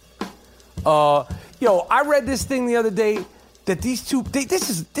 I read this thing the other day that these two, this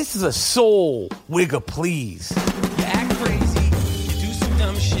is a soul wigger please. You act crazy, you do some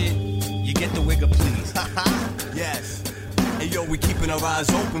dumb shit, you get the wigger please. Yes. Hey yo, we keeping our eyes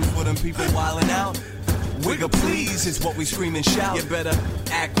open for them people wildin' out. Wigger please is what we scream and shout. You better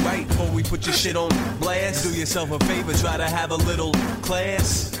act right before we put your shit on blast. Do yourself a favor, try to have a little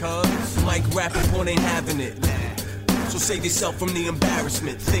class. Cause Mike Rappaport ain't having it. So save yourself from the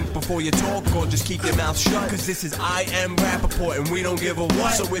embarrassment. Think before you talk or just keep your mouth shut. Cause this is I Am Rappaport and we don't give a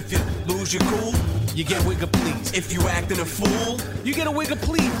what. So if you lose your cool, You get wigger please. if you acting a fool, You get a wigger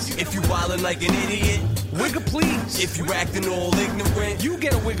please. if you wildin' like an idiot, Wigger please. if you acting all ignorant, You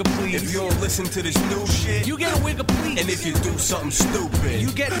get a wigger please. if you don't listen to this new shit, You get a wigger please. and if you do something stupid,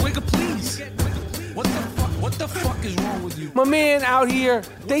 You get wigger please. What the fuck? What the fuck is wrong with you? My man out here,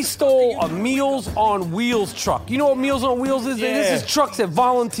 they stole a Meals on Wheels truck. You know what Meals on Wheels is? Yeah. This is trucks that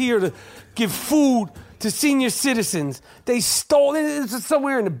volunteer to give food to senior citizens. They stole, this is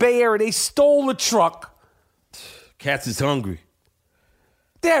somewhere in the Bay Area, they stole the truck. Cats is hungry.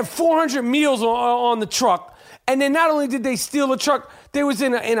 They had 400 meals on the truck. And then not only did they steal the truck, they was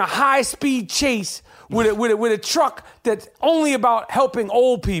in a high-speed chase with a truck that's only about helping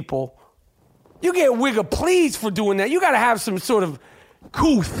old people. You get wigger please for doing that. You got to have some sort of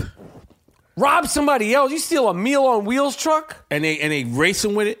couth. Rob somebody else. You steal a Meal on Wheels truck? And they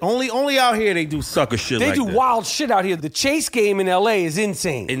racing with it. Only out here they do sucker shit They like do that. wild shit out here. The chase game in L.A. is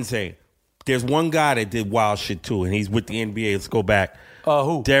insane. Insane. There's one guy that did wild shit too, and he's with the NBA. Let's go back.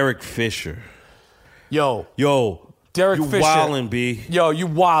 Who? Derek Fisher. Yo, Derek you Fisher. wildin', B. Yo, you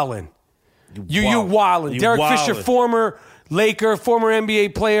wildin'. You wildin'. You Derek wildin'. Fisher, former Laker, former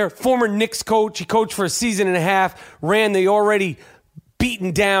NBA player, former Knicks coach. He coached for a season and a half, ran the already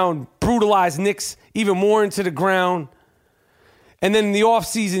beaten down, brutalized Knicks even more into the ground. And then in the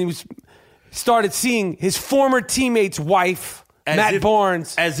offseason, he started seeing his former teammate's wife, Matt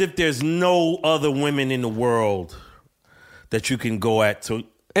Barnes. As if there's no other women in the world that you can go at. So,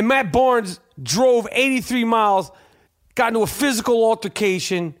 And Matt Barnes drove 83 miles, got into a physical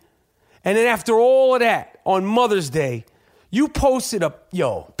altercation, and then after all of that, on Mother's Day, you posted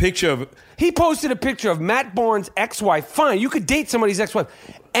he posted a picture of Matt Barnes' ex-wife. Fine, you could date somebody's ex-wife.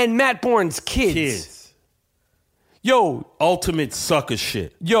 And Matt Barnes' kids. Yo. Ultimate sucker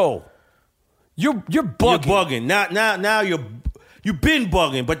shit. Yo. You're bugging. You're bugging. Now you've been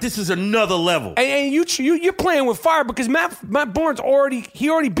bugging, but this is another level. And you're playing with fire because Matt Barnes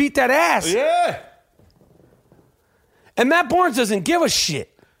already beat that ass. Yeah. And Matt Barnes doesn't give a shit.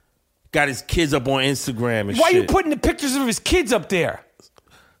 Got his kids up on Instagram and Why shit. are you putting the pictures of his kids up there?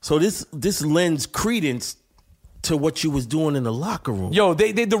 So this lends credence to what you was doing in the locker room. Yo,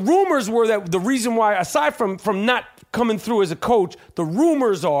 the rumors were that the reason why, aside from not coming through as a coach, the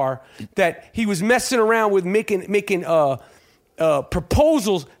rumors are that he was messing around with making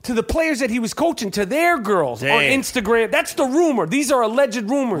proposals to the players that he was coaching, to their girls on Instagram. That's the rumor. These are alleged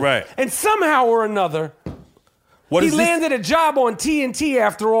rumors. Right. And somehow or another, he landed a job on TNT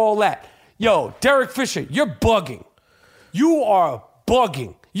after all that. Yo, Derek Fisher, you're bugging. You are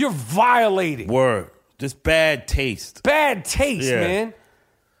bugging. You're violating. Word. Just bad taste. Bad taste, man.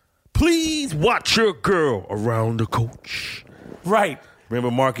 Please watch your girl around the coach. Right.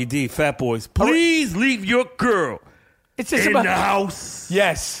 Remember Marky D, Fat Boys. Please leave your girl it's just in about the house.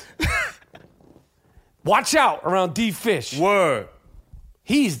 Yes. Watch out around D Fish. Word.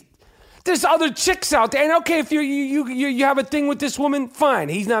 There's other chicks out there. And okay, if you have a thing with this woman, fine.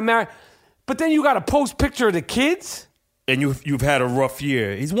 He's not married. But then you got to post picture of the kids. And you've had a rough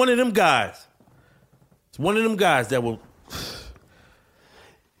year. He's one of them guys. It's one of them guys that will.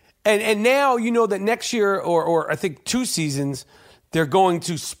 And now you know that next year or I think 2 seasons, they're going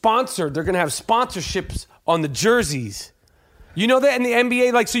to have sponsorships on the jerseys. You know that in the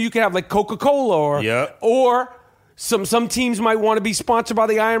NBA, like so you can have like Coca-Cola or some teams might want to be sponsored by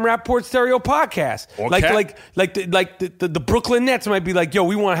the I Am Rapport Stereo podcast. Okay. Like the Brooklyn Nets might be like, yo,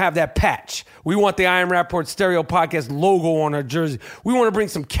 we want to have that patch. We want the I Am Rapport Stereo podcast logo on our jersey. We want to bring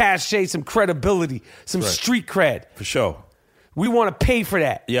some cachet, some credibility, some street cred. For sure. We want to pay for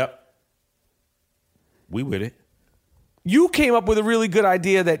that. Yep. We with it. You came up with a really good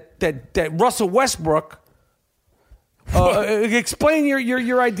idea that Russell Westbrook. Explain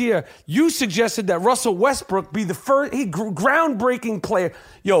your idea. You suggested that Russell Westbrook be the first groundbreaking player.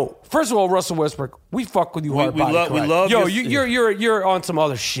 Yo, first of all, Russell Westbrook, we fuck with you hard body. We love. Yo, you're on some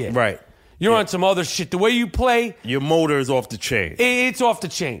other shit. Right. You're on some other shit. The way you play, your motor is off the chain. It's off the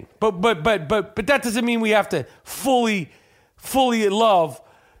chain. But that doesn't mean we have to fully love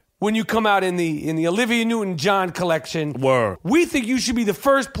when you come out in the Olivia Newton-John collection. Word. We think you should be the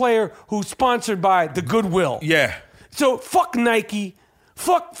first player who's sponsored by the Goodwill. Yeah. So fuck Nike,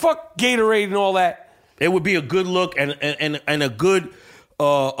 fuck Gatorade and all that. It would be a good look and a good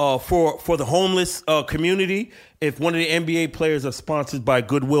for the homeless community if one of the NBA players are sponsored by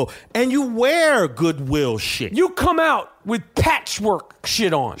Goodwill and you wear Goodwill shit. You come out with patchwork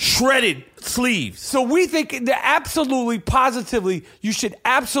shit on, shredded sleeves. So we think that absolutely, positively, you should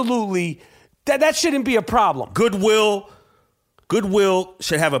absolutely that shouldn't be a problem. Goodwill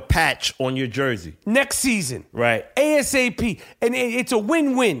should have a patch on your jersey. Next season. Right. ASAP. And it's a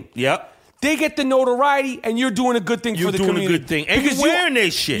win-win. Yep. They get the notoriety, and you're doing a good thing for the community. You're doing a good thing. And you're wearing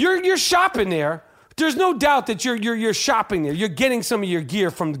their shit. You're shopping there. There's no doubt that you're shopping there. You're getting some of your gear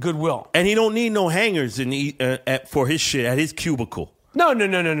from the Goodwill. And he don't need no hangers for his shit at his cubicle. No.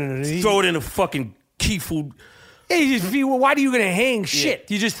 Throw it in a fucking key food. Yeah, why are you going to hang shit?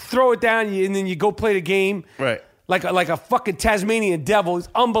 You just throw it down, and then you go play the game. Right. Like a fucking Tasmanian devil. It's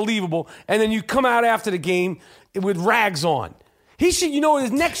unbelievable. And then you come out after the game with rags on. He should,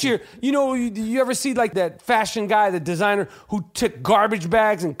 next year, you ever see like that fashion guy, the designer who took garbage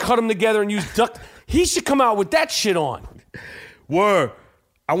bags and cut them together and used duct? He should come out with that shit on. Word.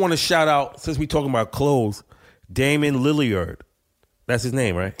 I want to shout out, since we talking about clothes, Damian Lillard. That's his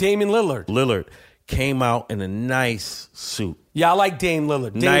name, right? Damian Lillard. Lillard came out in a nice suit. Yeah, I like Dame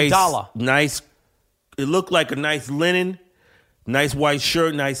Lillard. Dame Dollar. Nice. It looked like a nice linen, nice white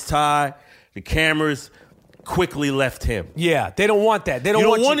shirt, nice tie. The cameras quickly left him. Yeah, they don't want that. They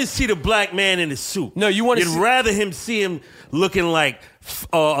don't want to see the black man in the suit. No, you want to. You'd rather him see him looking like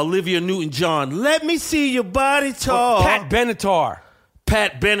Olivia Newton-John. Let me see your body talk. Pat Benatar.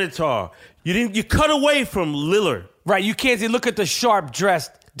 You cut away from Lillard. Right. You can't say, look at the sharp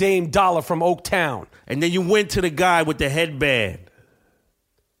dressed Dame Dollar from Oaktown. And then you went to the guy with the headband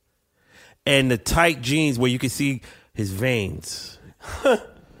and the tight jeans where you can see his veins.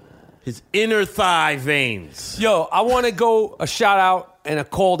 His inner thigh veins. Yo, I want to go a shout out and a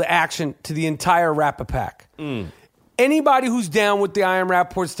call to action to the entire Rap-A-Pack. Anybody who's down with the I Am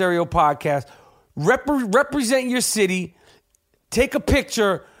Rapport Stereo podcast, represent your city, take a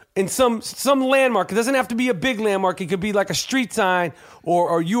picture in some landmark. It doesn't have to be a big landmark. It could be like a street sign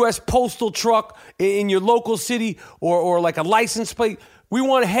or U.S. postal truck in your local city or like a license plate. We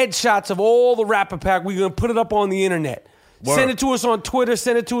want headshots of all the Rap-A-Pack. We're going to put it up on the internet. Word. Send it to us on Twitter.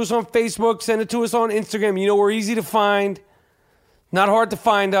 Send it to us on Facebook. Send it to us on Instagram. You know, we're easy to find. Not hard to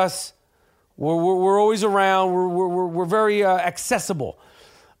find us. We're always around. We're very accessible.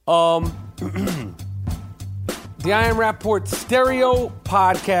 The I Am Rapport Stereo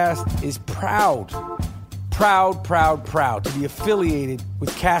podcast is proud to be affiliated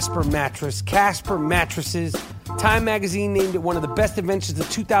with Casper Mattress. Casper Mattresses. Time Magazine named it one of the best inventions of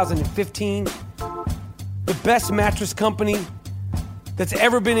 2015. The best mattress company that's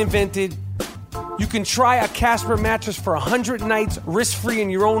ever been invented. You can try a Casper mattress for 100 nights risk-free in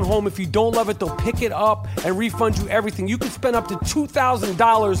your own home. If you don't love it, they'll pick it up and refund you everything. You can spend up to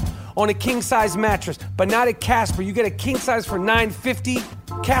 $2,000 on a king-size mattress, but not at Casper. You get a king size for $950.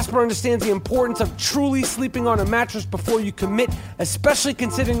 Casper understands the importance of truly sleeping on a mattress before you commit, especially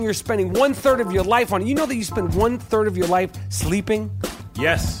considering you're spending 1/3 of your life on it. You know that you spend 1/3 of your life sleeping?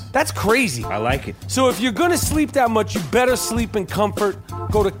 Yes. That's crazy. I like it. So if you're going to sleep that much, you better sleep in comfort.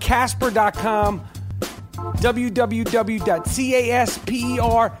 Go to Casper.com,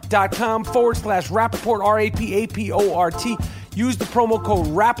 www.casper.com/Rappaport, RAPAPORT. Use the promo code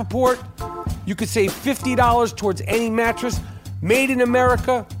Rappaport. You could save $50 towards any mattress. Made in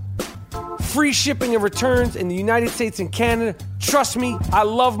America. Free shipping and returns in the United States and Canada. Trust me, I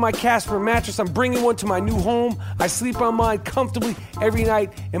love my Casper mattress. I'm bringing one to my new home. I sleep on mine comfortably every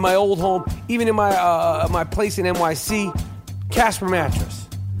night in my old home, even in my place in NYC. Casper mattress.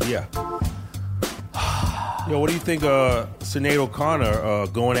 Yeah. Yo, what do you think of Sinead O'Connor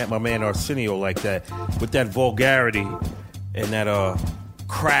going at my man Arsenio like that with that vulgarity and that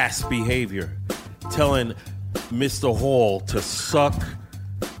crass behavior, telling Mr. Hall to suck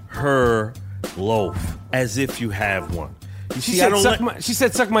her loaf as if you have one? You She see,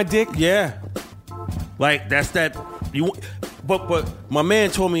 said, suck my dick. Yeah, like that's that. But my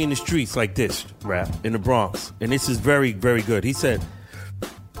man told me in the streets like this, rap in the Bronx, and this is very, very good. He said,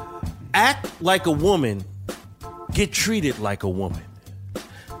 "Act like a woman, get treated like a woman.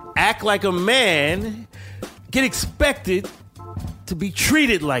 Act like a man, get expected to be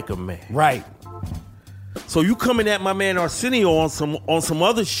treated like a man." Right. So you coming at my man Arsenio on some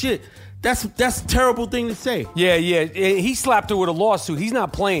other shit? That's a terrible thing to say. Yeah. He slapped her with a lawsuit. He's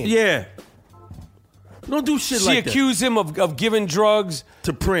not playing. Yeah. Don't do shit She like that. accused him of giving drugs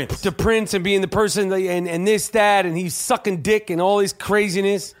To Prince. and being the person and this, that, and he's sucking dick and all this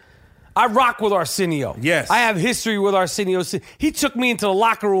craziness. I rock with Arsenio. Yes. I have history with Arsenio. He took me into the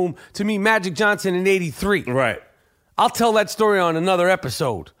locker room to meet Magic Johnson in '83. Right. I'll tell that story on another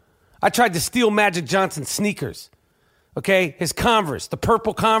episode. I tried to steal Magic Johnson's sneakers. Okay? His Converse, the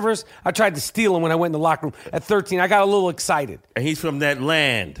purple Converse. I tried to steal them when I went in the locker room at 13. I got a little excited. And he's from that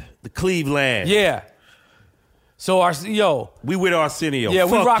land, the Cleveland. Yeah. So, We with Arsenio. Yeah,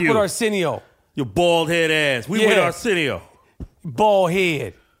 we Fuck rock you. with Arsenio. Your bald head ass. We with Yeah. Arsenio. Bald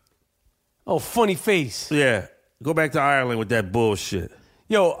head. Oh, funny face. Yeah. Go back to Ireland with that bullshit.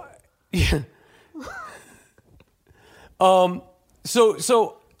 Yo, yeah.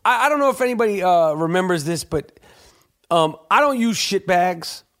 So I don't know if anybody remembers this, but I don't use shit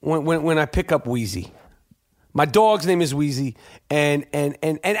bags when I pick up Wheezy. My dog's name is Wheezy, and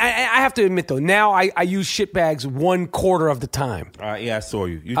I have to admit though, now I use shit bags 1/4 of the time. Yeah, I saw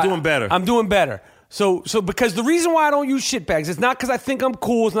you. You're doing better. I'm doing better. So because the reason why I don't use shit bags, it's not because I think I'm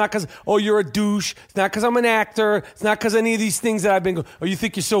cool. It's not because, oh, you're a douche. It's not because I'm an actor. It's not because any of these things that I've been, oh, you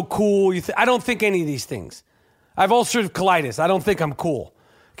think you're so cool. I don't think any of these things. I have ulcerative colitis. I don't think I'm cool.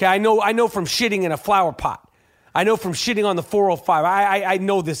 Okay, I know from shitting in a flower pot. I know from shitting on the 405. I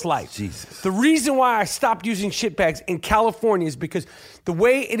know this life. Jesus. The reason why I stopped using shit bags in California is because the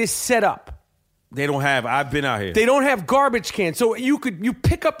way it is set up, They don't have. I've been out here. they don't have garbage cans. So you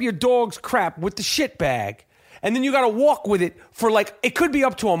pick up your dog's crap with the shit bag, and then you got to walk with it for it could be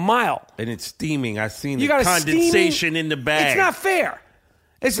up to a mile. And it's steaming. I've seen You the got condensation in the bag. It's not fair.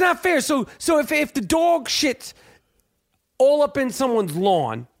 It's not fair. So if the dog shits all up in someone's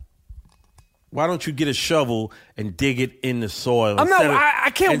lawn, Why don't you get a shovel and dig it in the soil?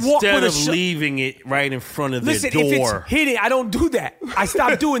 I can't walk with a Instead of shovel. leaving it right in front of listen, their if door. it's hidden, I don't do that. I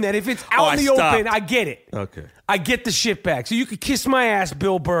stopped doing that. If it's out in the open, I get it. Okay. I get the shit bag. So you could kiss my ass,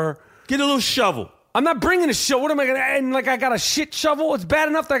 Bill Burr. Get a little shovel. I'm not bringing a shovel. What am I going to, and I got a shit shovel? It's bad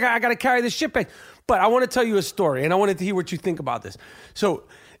enough that I got to carry this shit bag. But I want to tell you a story, and I wanted to hear what you think about this. So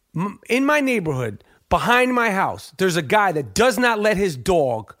in my neighborhood, behind my house, there's a guy that does not let his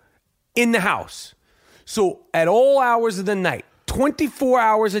dog in the house. So at all hours of the night, 24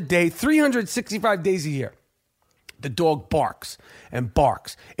 hours a day, 365 days a year, the dog barks and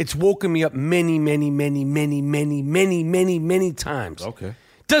barks. It's woken me up many, many, many, many, many, many, many, many times. Okay.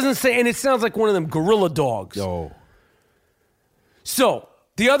 Doesn't say, and it sounds like one of them gorilla dogs. Yo. So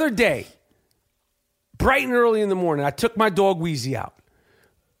the other day, bright and early in the morning, I took my dog Wheezy out,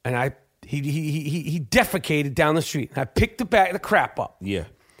 and he defecated down the street. I picked the crap up. Yeah.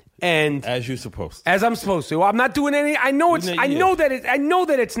 And As you're supposed to. as I'm supposed to. I'm not doing any. I know it's. I know that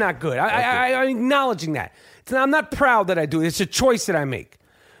it's not good. I'm acknowledging that. I'm not proud that I do it. It's a choice that I make.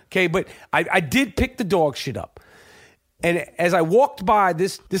 Okay, but I did pick the dog shit up. And as I walked by,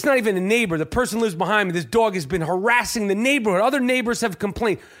 this not even a neighbor. The person lives behind me. This dog has been harassing the neighborhood. Other neighbors have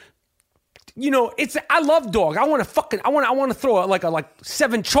complained. I love dog. I want to throw like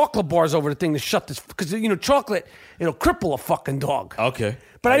 7 chocolate bars over the thing to shut this, because chocolate, it'll cripple a fucking dog. Okay.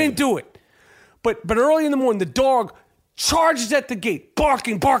 But I didn't do it. But early in the morning, the dog charges at the gate,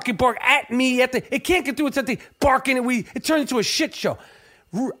 barking at me. It can't get through. It's at the barking, and it turns into a shit show.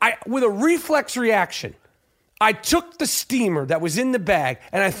 With a reflex reaction, I took the steamer that was in the bag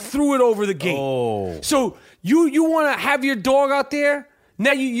and I threw it over the gate. Oh. So you want to have your dog out there?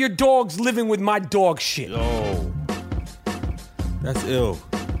 Now your dog's living with my dog shit. Oh. That's ill.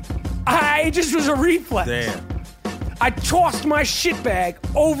 It just was a reflex. Damn. I tossed my shit bag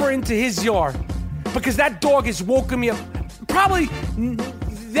over into his yard because that dog has woken me up. Probably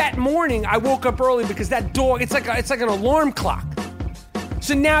that morning I woke up early because that dog, it's like an alarm clock.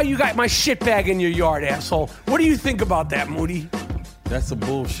 So now you got my shit bag in your yard, asshole. What do you think about that, Moody? That's some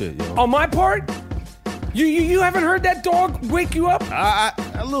bullshit, yo. On my part? You haven't heard that dog wake you up?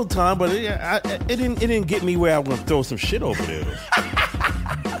 A little time, but it didn't get me where I was gonna throw some shit over there, though.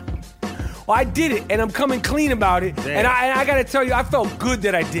 Well, I did it, and I'm coming clean about it. Damn. And I gotta tell you, I felt good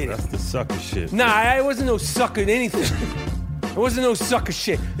that I did it. That's the sucker shit. Nah, it wasn't no sucker anything. It wasn't no sucker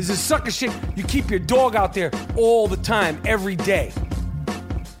shit. It's a sucker shit. You keep your dog out there all the time, every day.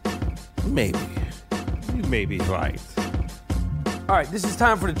 Maybe. You may be right. All right, this is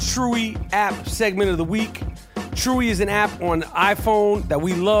time for the Truey app segment of the week. Truey is an app on iPhone that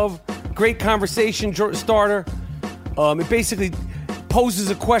we love. Great conversation starter. It basically poses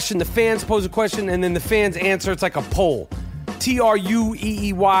a question. The fans pose a question, and then the fans answer. It's like a poll.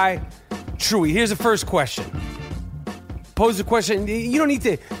 Trueey, Truey. Here's the first question. Pose a question. You don't need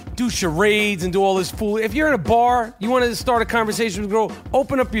to do charades and do all this fool. If you're in a bar, you want to start a conversation with a girl,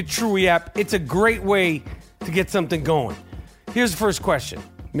 open up your Truey app. It's a great way to get something going. Here's the first question,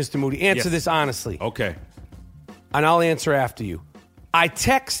 Mr. Moody. Answer this honestly. Okay. And I'll answer after you. I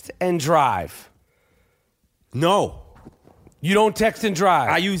text and drive. No. You don't text and drive.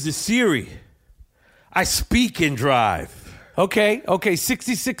 I use the Siri. I speak and drive. Okay.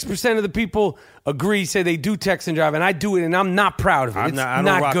 66% of the people agree, say they do text and drive, and I do it, and I'm not proud of it. It's I don't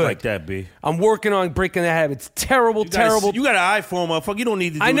not rock good. like that, B. I'm working on breaking that habit. It's terrible. You got an iPhone, motherfucker. You don't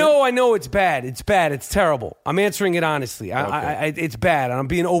need to do I know it's bad. It's bad. It's terrible. I'm answering it honestly. Okay. It's bad. I'm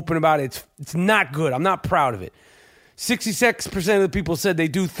being open about it. It's not good. I'm not proud of it. 66% of the people said they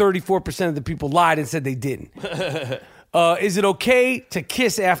do. 34% of the people lied and said they didn't. Is it okay to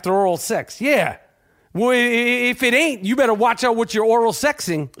kiss after oral sex? Yeah. Well, if it ain't, you better watch out what you're oral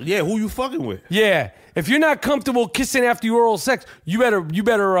sexing. Yeah, who you fucking with? Yeah. If you're not comfortable kissing after your oral sex, you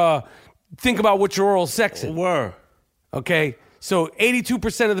better think about what you're oral sexing. Word. Okay? So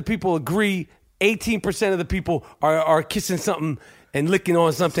 82% of the people agree. 18% of the people are kissing something and licking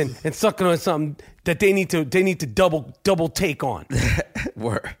on something and sucking on something that they need to double take on.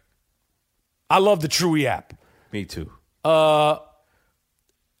 Word. I love the Truey app. Me too.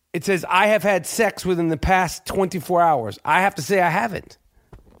 It says, I have had sex within the past 24 hours. I have to say I haven't.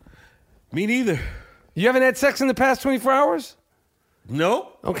 Me neither. You haven't had sex in the past 24 hours?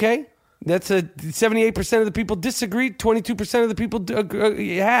 No. Okay. That's 78% of the people disagreed. 22% of the people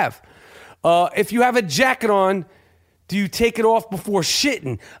have. If you have a jacket on, do you take it off before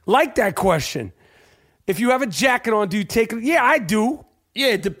shitting? Like that question. If you have a jacket on, do you take it? Yeah, I do.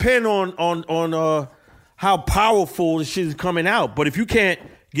 Yeah, it depends on how powerful the shit is coming out. But if you can't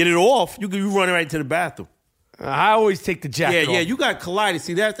get it off, you run right to the bathroom. I always take the jacket off. Yeah, you got colitis.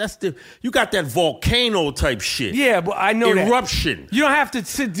 See, you got that volcano type shit. Yeah, but I know eruption. You don't have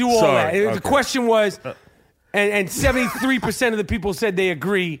to do all that. Okay. The question was, and 73% of the people said they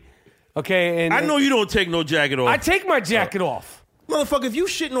agree. Okay, and I know you don't take no jacket off. I take my jacket off. Motherfucker, if you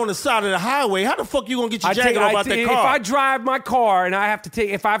shitting on the side of the highway, how the fuck you gonna get your jacket off out that car? If I drive my car and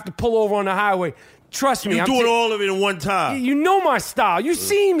if I have to pull over on the highway, trust me, you doing all of it in one time. You know my style. You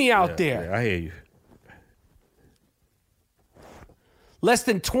see me out there. Yeah, I hear you. Less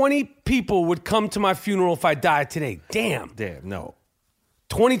than 20 people would come to my funeral if I died today. Damn, no.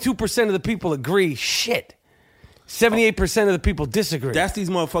 22% of the people agree. Shit. 78% of the people disagree. That's these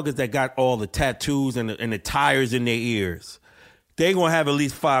motherfuckers that got all the tattoos and the tires in their ears. They gonna have at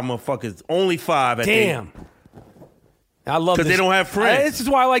least 5 motherfuckers. Only 5 at Damn. I love this. Because they don't have friends. This is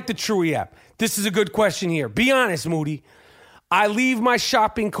why I like the Truey app. This is a good question here. Be honest, Moody. I leave my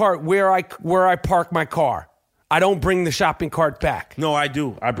shopping cart where I park my car. I don't bring the shopping cart back. No, I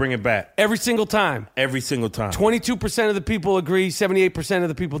do. I bring it back. Every single time. Every single time. 22% of the people agree. 78% of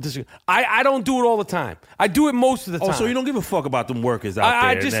the people disagree. I don't do it all the time. I do it most of the time. Oh, so you don't give a fuck about them workers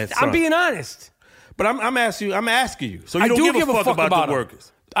out there? I'm being honest. But I'm asking you. So you don't give a fuck about the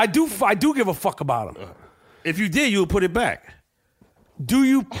workers? I do give a fuck about them. If you did, you would put it back. Do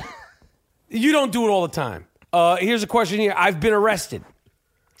you? You don't do it all the time. Here's a question here. I've been arrested.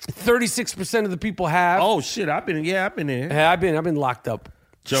 36% of the people have. Oh shit! I've been there. I've been locked up.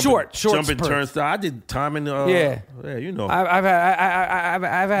 Jumping spurt. Turnstile. I did time in the. Yeah, you know. I've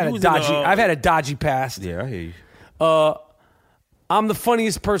had a dodgy past. Yeah, I hear you. I'm the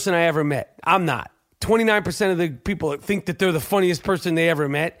funniest person I ever met. I'm not. 29% of the people think that they're the funniest person they ever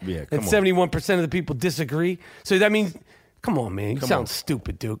met. Yeah, and 71% of the people disagree. So that means, come on, man. You sound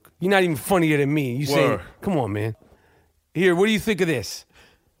stupid, Duke. You're not even funnier than me. You say, come on, man. Here, what do you think of this?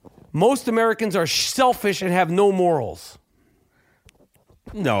 Most Americans are selfish and have no morals.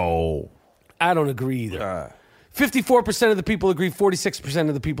 No. I don't agree either. 54% of the people agree, 46%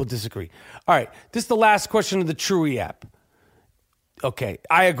 of the people disagree. All right, this is the last question of the Truey app. Okay,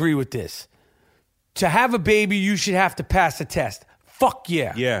 I agree with this. To have a baby, you should have to pass a test. Fuck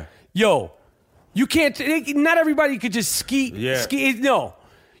yeah. Yeah. Yo, you can't, not everybody could just ski. Yeah. No,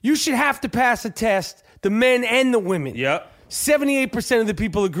 you should have to pass a test, the men and the women. Yep. 78% of the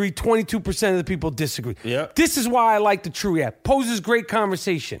people agree, 22% of the people disagree. Yep. This is why I like the Truey app. Poses great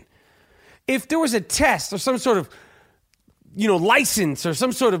conversation. If there was a test or some sort of, license or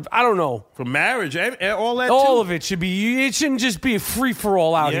some sort of, I don't know. For marriage, and all that all too. of it should be, it shouldn't just be a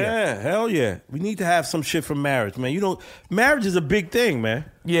free-for-all out here. Yeah, hell yeah. We need to have some shit for marriage, man. Marriage is a big thing, man.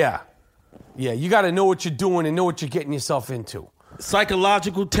 Yeah. Yeah, you got to know what you're doing and know what you're getting yourself into.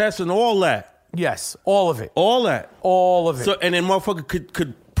 Psychological tests and all that. Yes, all of it. All that. All of it. So, and then motherfucker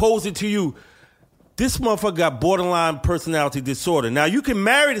could pose it to you. This motherfucker got borderline personality disorder. Now, you can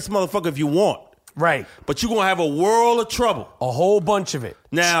marry this motherfucker if you want. Right. But you're going to have a world of trouble. A whole bunch of it.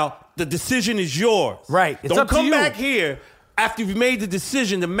 Now, the decision is yours. Right. It's Don't up to come you. back here after you've made the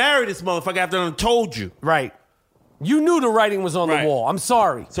decision to marry this motherfucker after I done told you. Right. You knew the writing was on the wall. I'm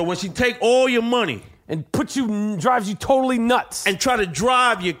sorry. So when she take all your money and drives you totally nuts and try to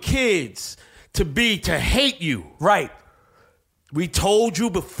drive your kids to hate you. Right. We told you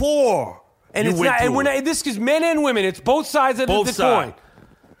before. And it's not, and this is men and women. It's both sides of the coin.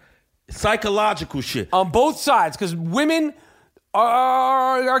 Psychological shit. On both sides, because women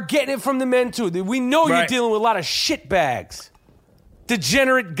are getting it from the men too. We know you're dealing with a lot of shitbags,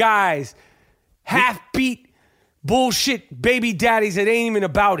 degenerate guys, half-beat bullshit baby daddies that ain't even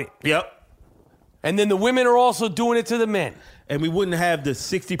about it. Yep. And then the women are also doing it to the men. And we wouldn't have the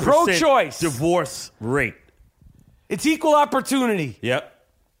 60% pro-choice divorce rate. It's equal opportunity. Yep.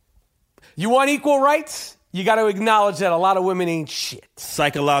 You want equal rights? You got to acknowledge that a lot of women ain't shit.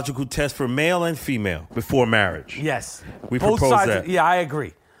 Psychological test for male and female before marriage. Yes. We both propose sides that. Yeah, I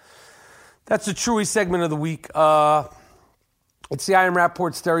agree. That's the Truey segment of the week. It's the I Am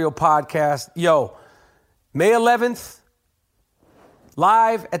Rappaport Stereo Podcast. Yo, May 11th,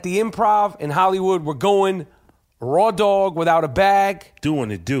 live at the Improv in Hollywood. We're going raw dog without a bag.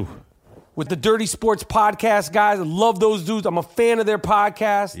 Doing it, do. With the Dirty Sports Podcast guys. I love those dudes. I'm a fan of their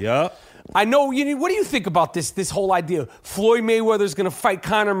podcast. Yep. I know. What do you think about this whole idea? Floyd Mayweather's going to fight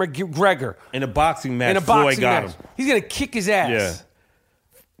Conor McGregor. In a boxing match, Floyd got him. He's going to kick his ass. Yeah.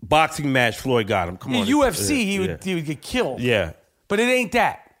 Boxing match, Floyd got him. Come on. UFC, he would get killed. Yeah. But it ain't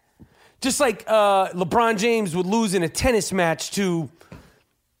that. Just like LeBron James would lose in a tennis match to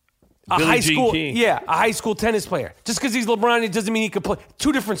a Billie high Jean school, King. a high school tennis player. Just because he's LeBron, it doesn't mean he could play.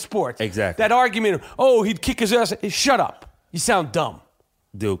 Two different sports. Exactly. That argument, he'd kick his ass. Shut up. You sound dumb.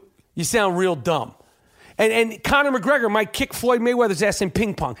 Duke. You sound real dumb. And Conor McGregor might kick Floyd Mayweather's ass in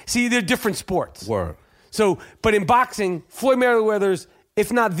ping pong. See, they're different sports. Word. So, but in boxing, Floyd Mayweather's,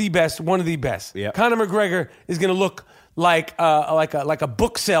 if not the best, one of the best. Yep. Conor McGregor is going to look like a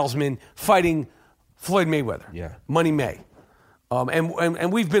book salesman fighting Floyd Mayweather. Yeah. Money May.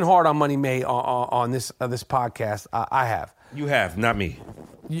 And we've been hard on Money May on this podcast. I have. You have, not me.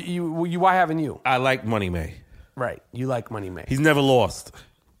 Why haven't you? I like Money May. Right. You like Money May. He's never lost.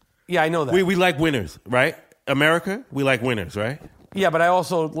 Yeah, I know that. We like winners, right? America, we like winners, right? Yeah, but I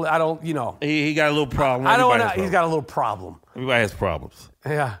don't, He got a little problem. I don't know. He's got a little problem. Everybody has problems.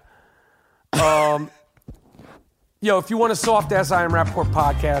 Yeah. Yo, if you want a soft-ass I Am Rappaport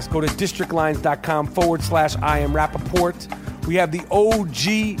podcast, go to districtlines.com/I Am Rappaport. We have the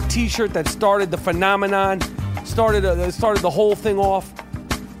OG t-shirt that started the phenomenon, started the whole thing off.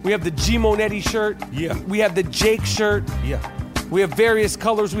 We have the G Monetti shirt. Yeah. We have the Jake shirt. Yeah. We have various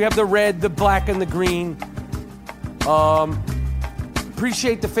colors. We have the red, the black, and the green.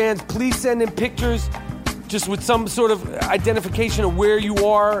 Appreciate the fans. Please send in pictures just with some sort of identification of where you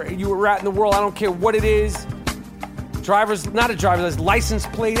are at in the world. I don't care what it is. Not a driver's license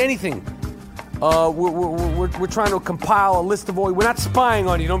plate, anything. We're trying to compile a list of all. We're not spying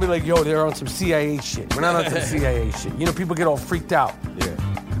on you. Don't be like, yo, they're on some CIA shit. We're not on some CIA shit. People get all freaked out. Yeah.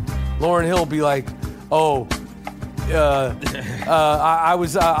 Lauryn Hill will be like, oh, I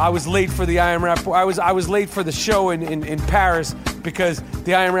was late for the I Am Rapport. I was late for the show in Paris because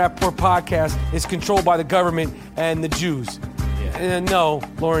the I Am Rapport podcast is controlled by the government and the Jews. Yeah. And no,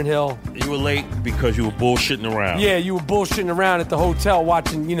 Lauryn Hill. You were late because you were bullshitting around. Yeah, you were bullshitting around at the hotel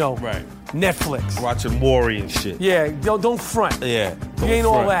watching, right. Netflix. Watching Maury and shit. Yeah, don't front. Yeah. You ain't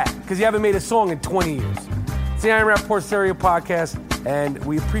all that because you haven't made a song in 20 years. It's the I Am Rapport Stereo Podcast, and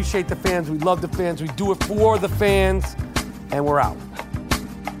we appreciate the fans. We love the fans. We do it for the fans, and we're out.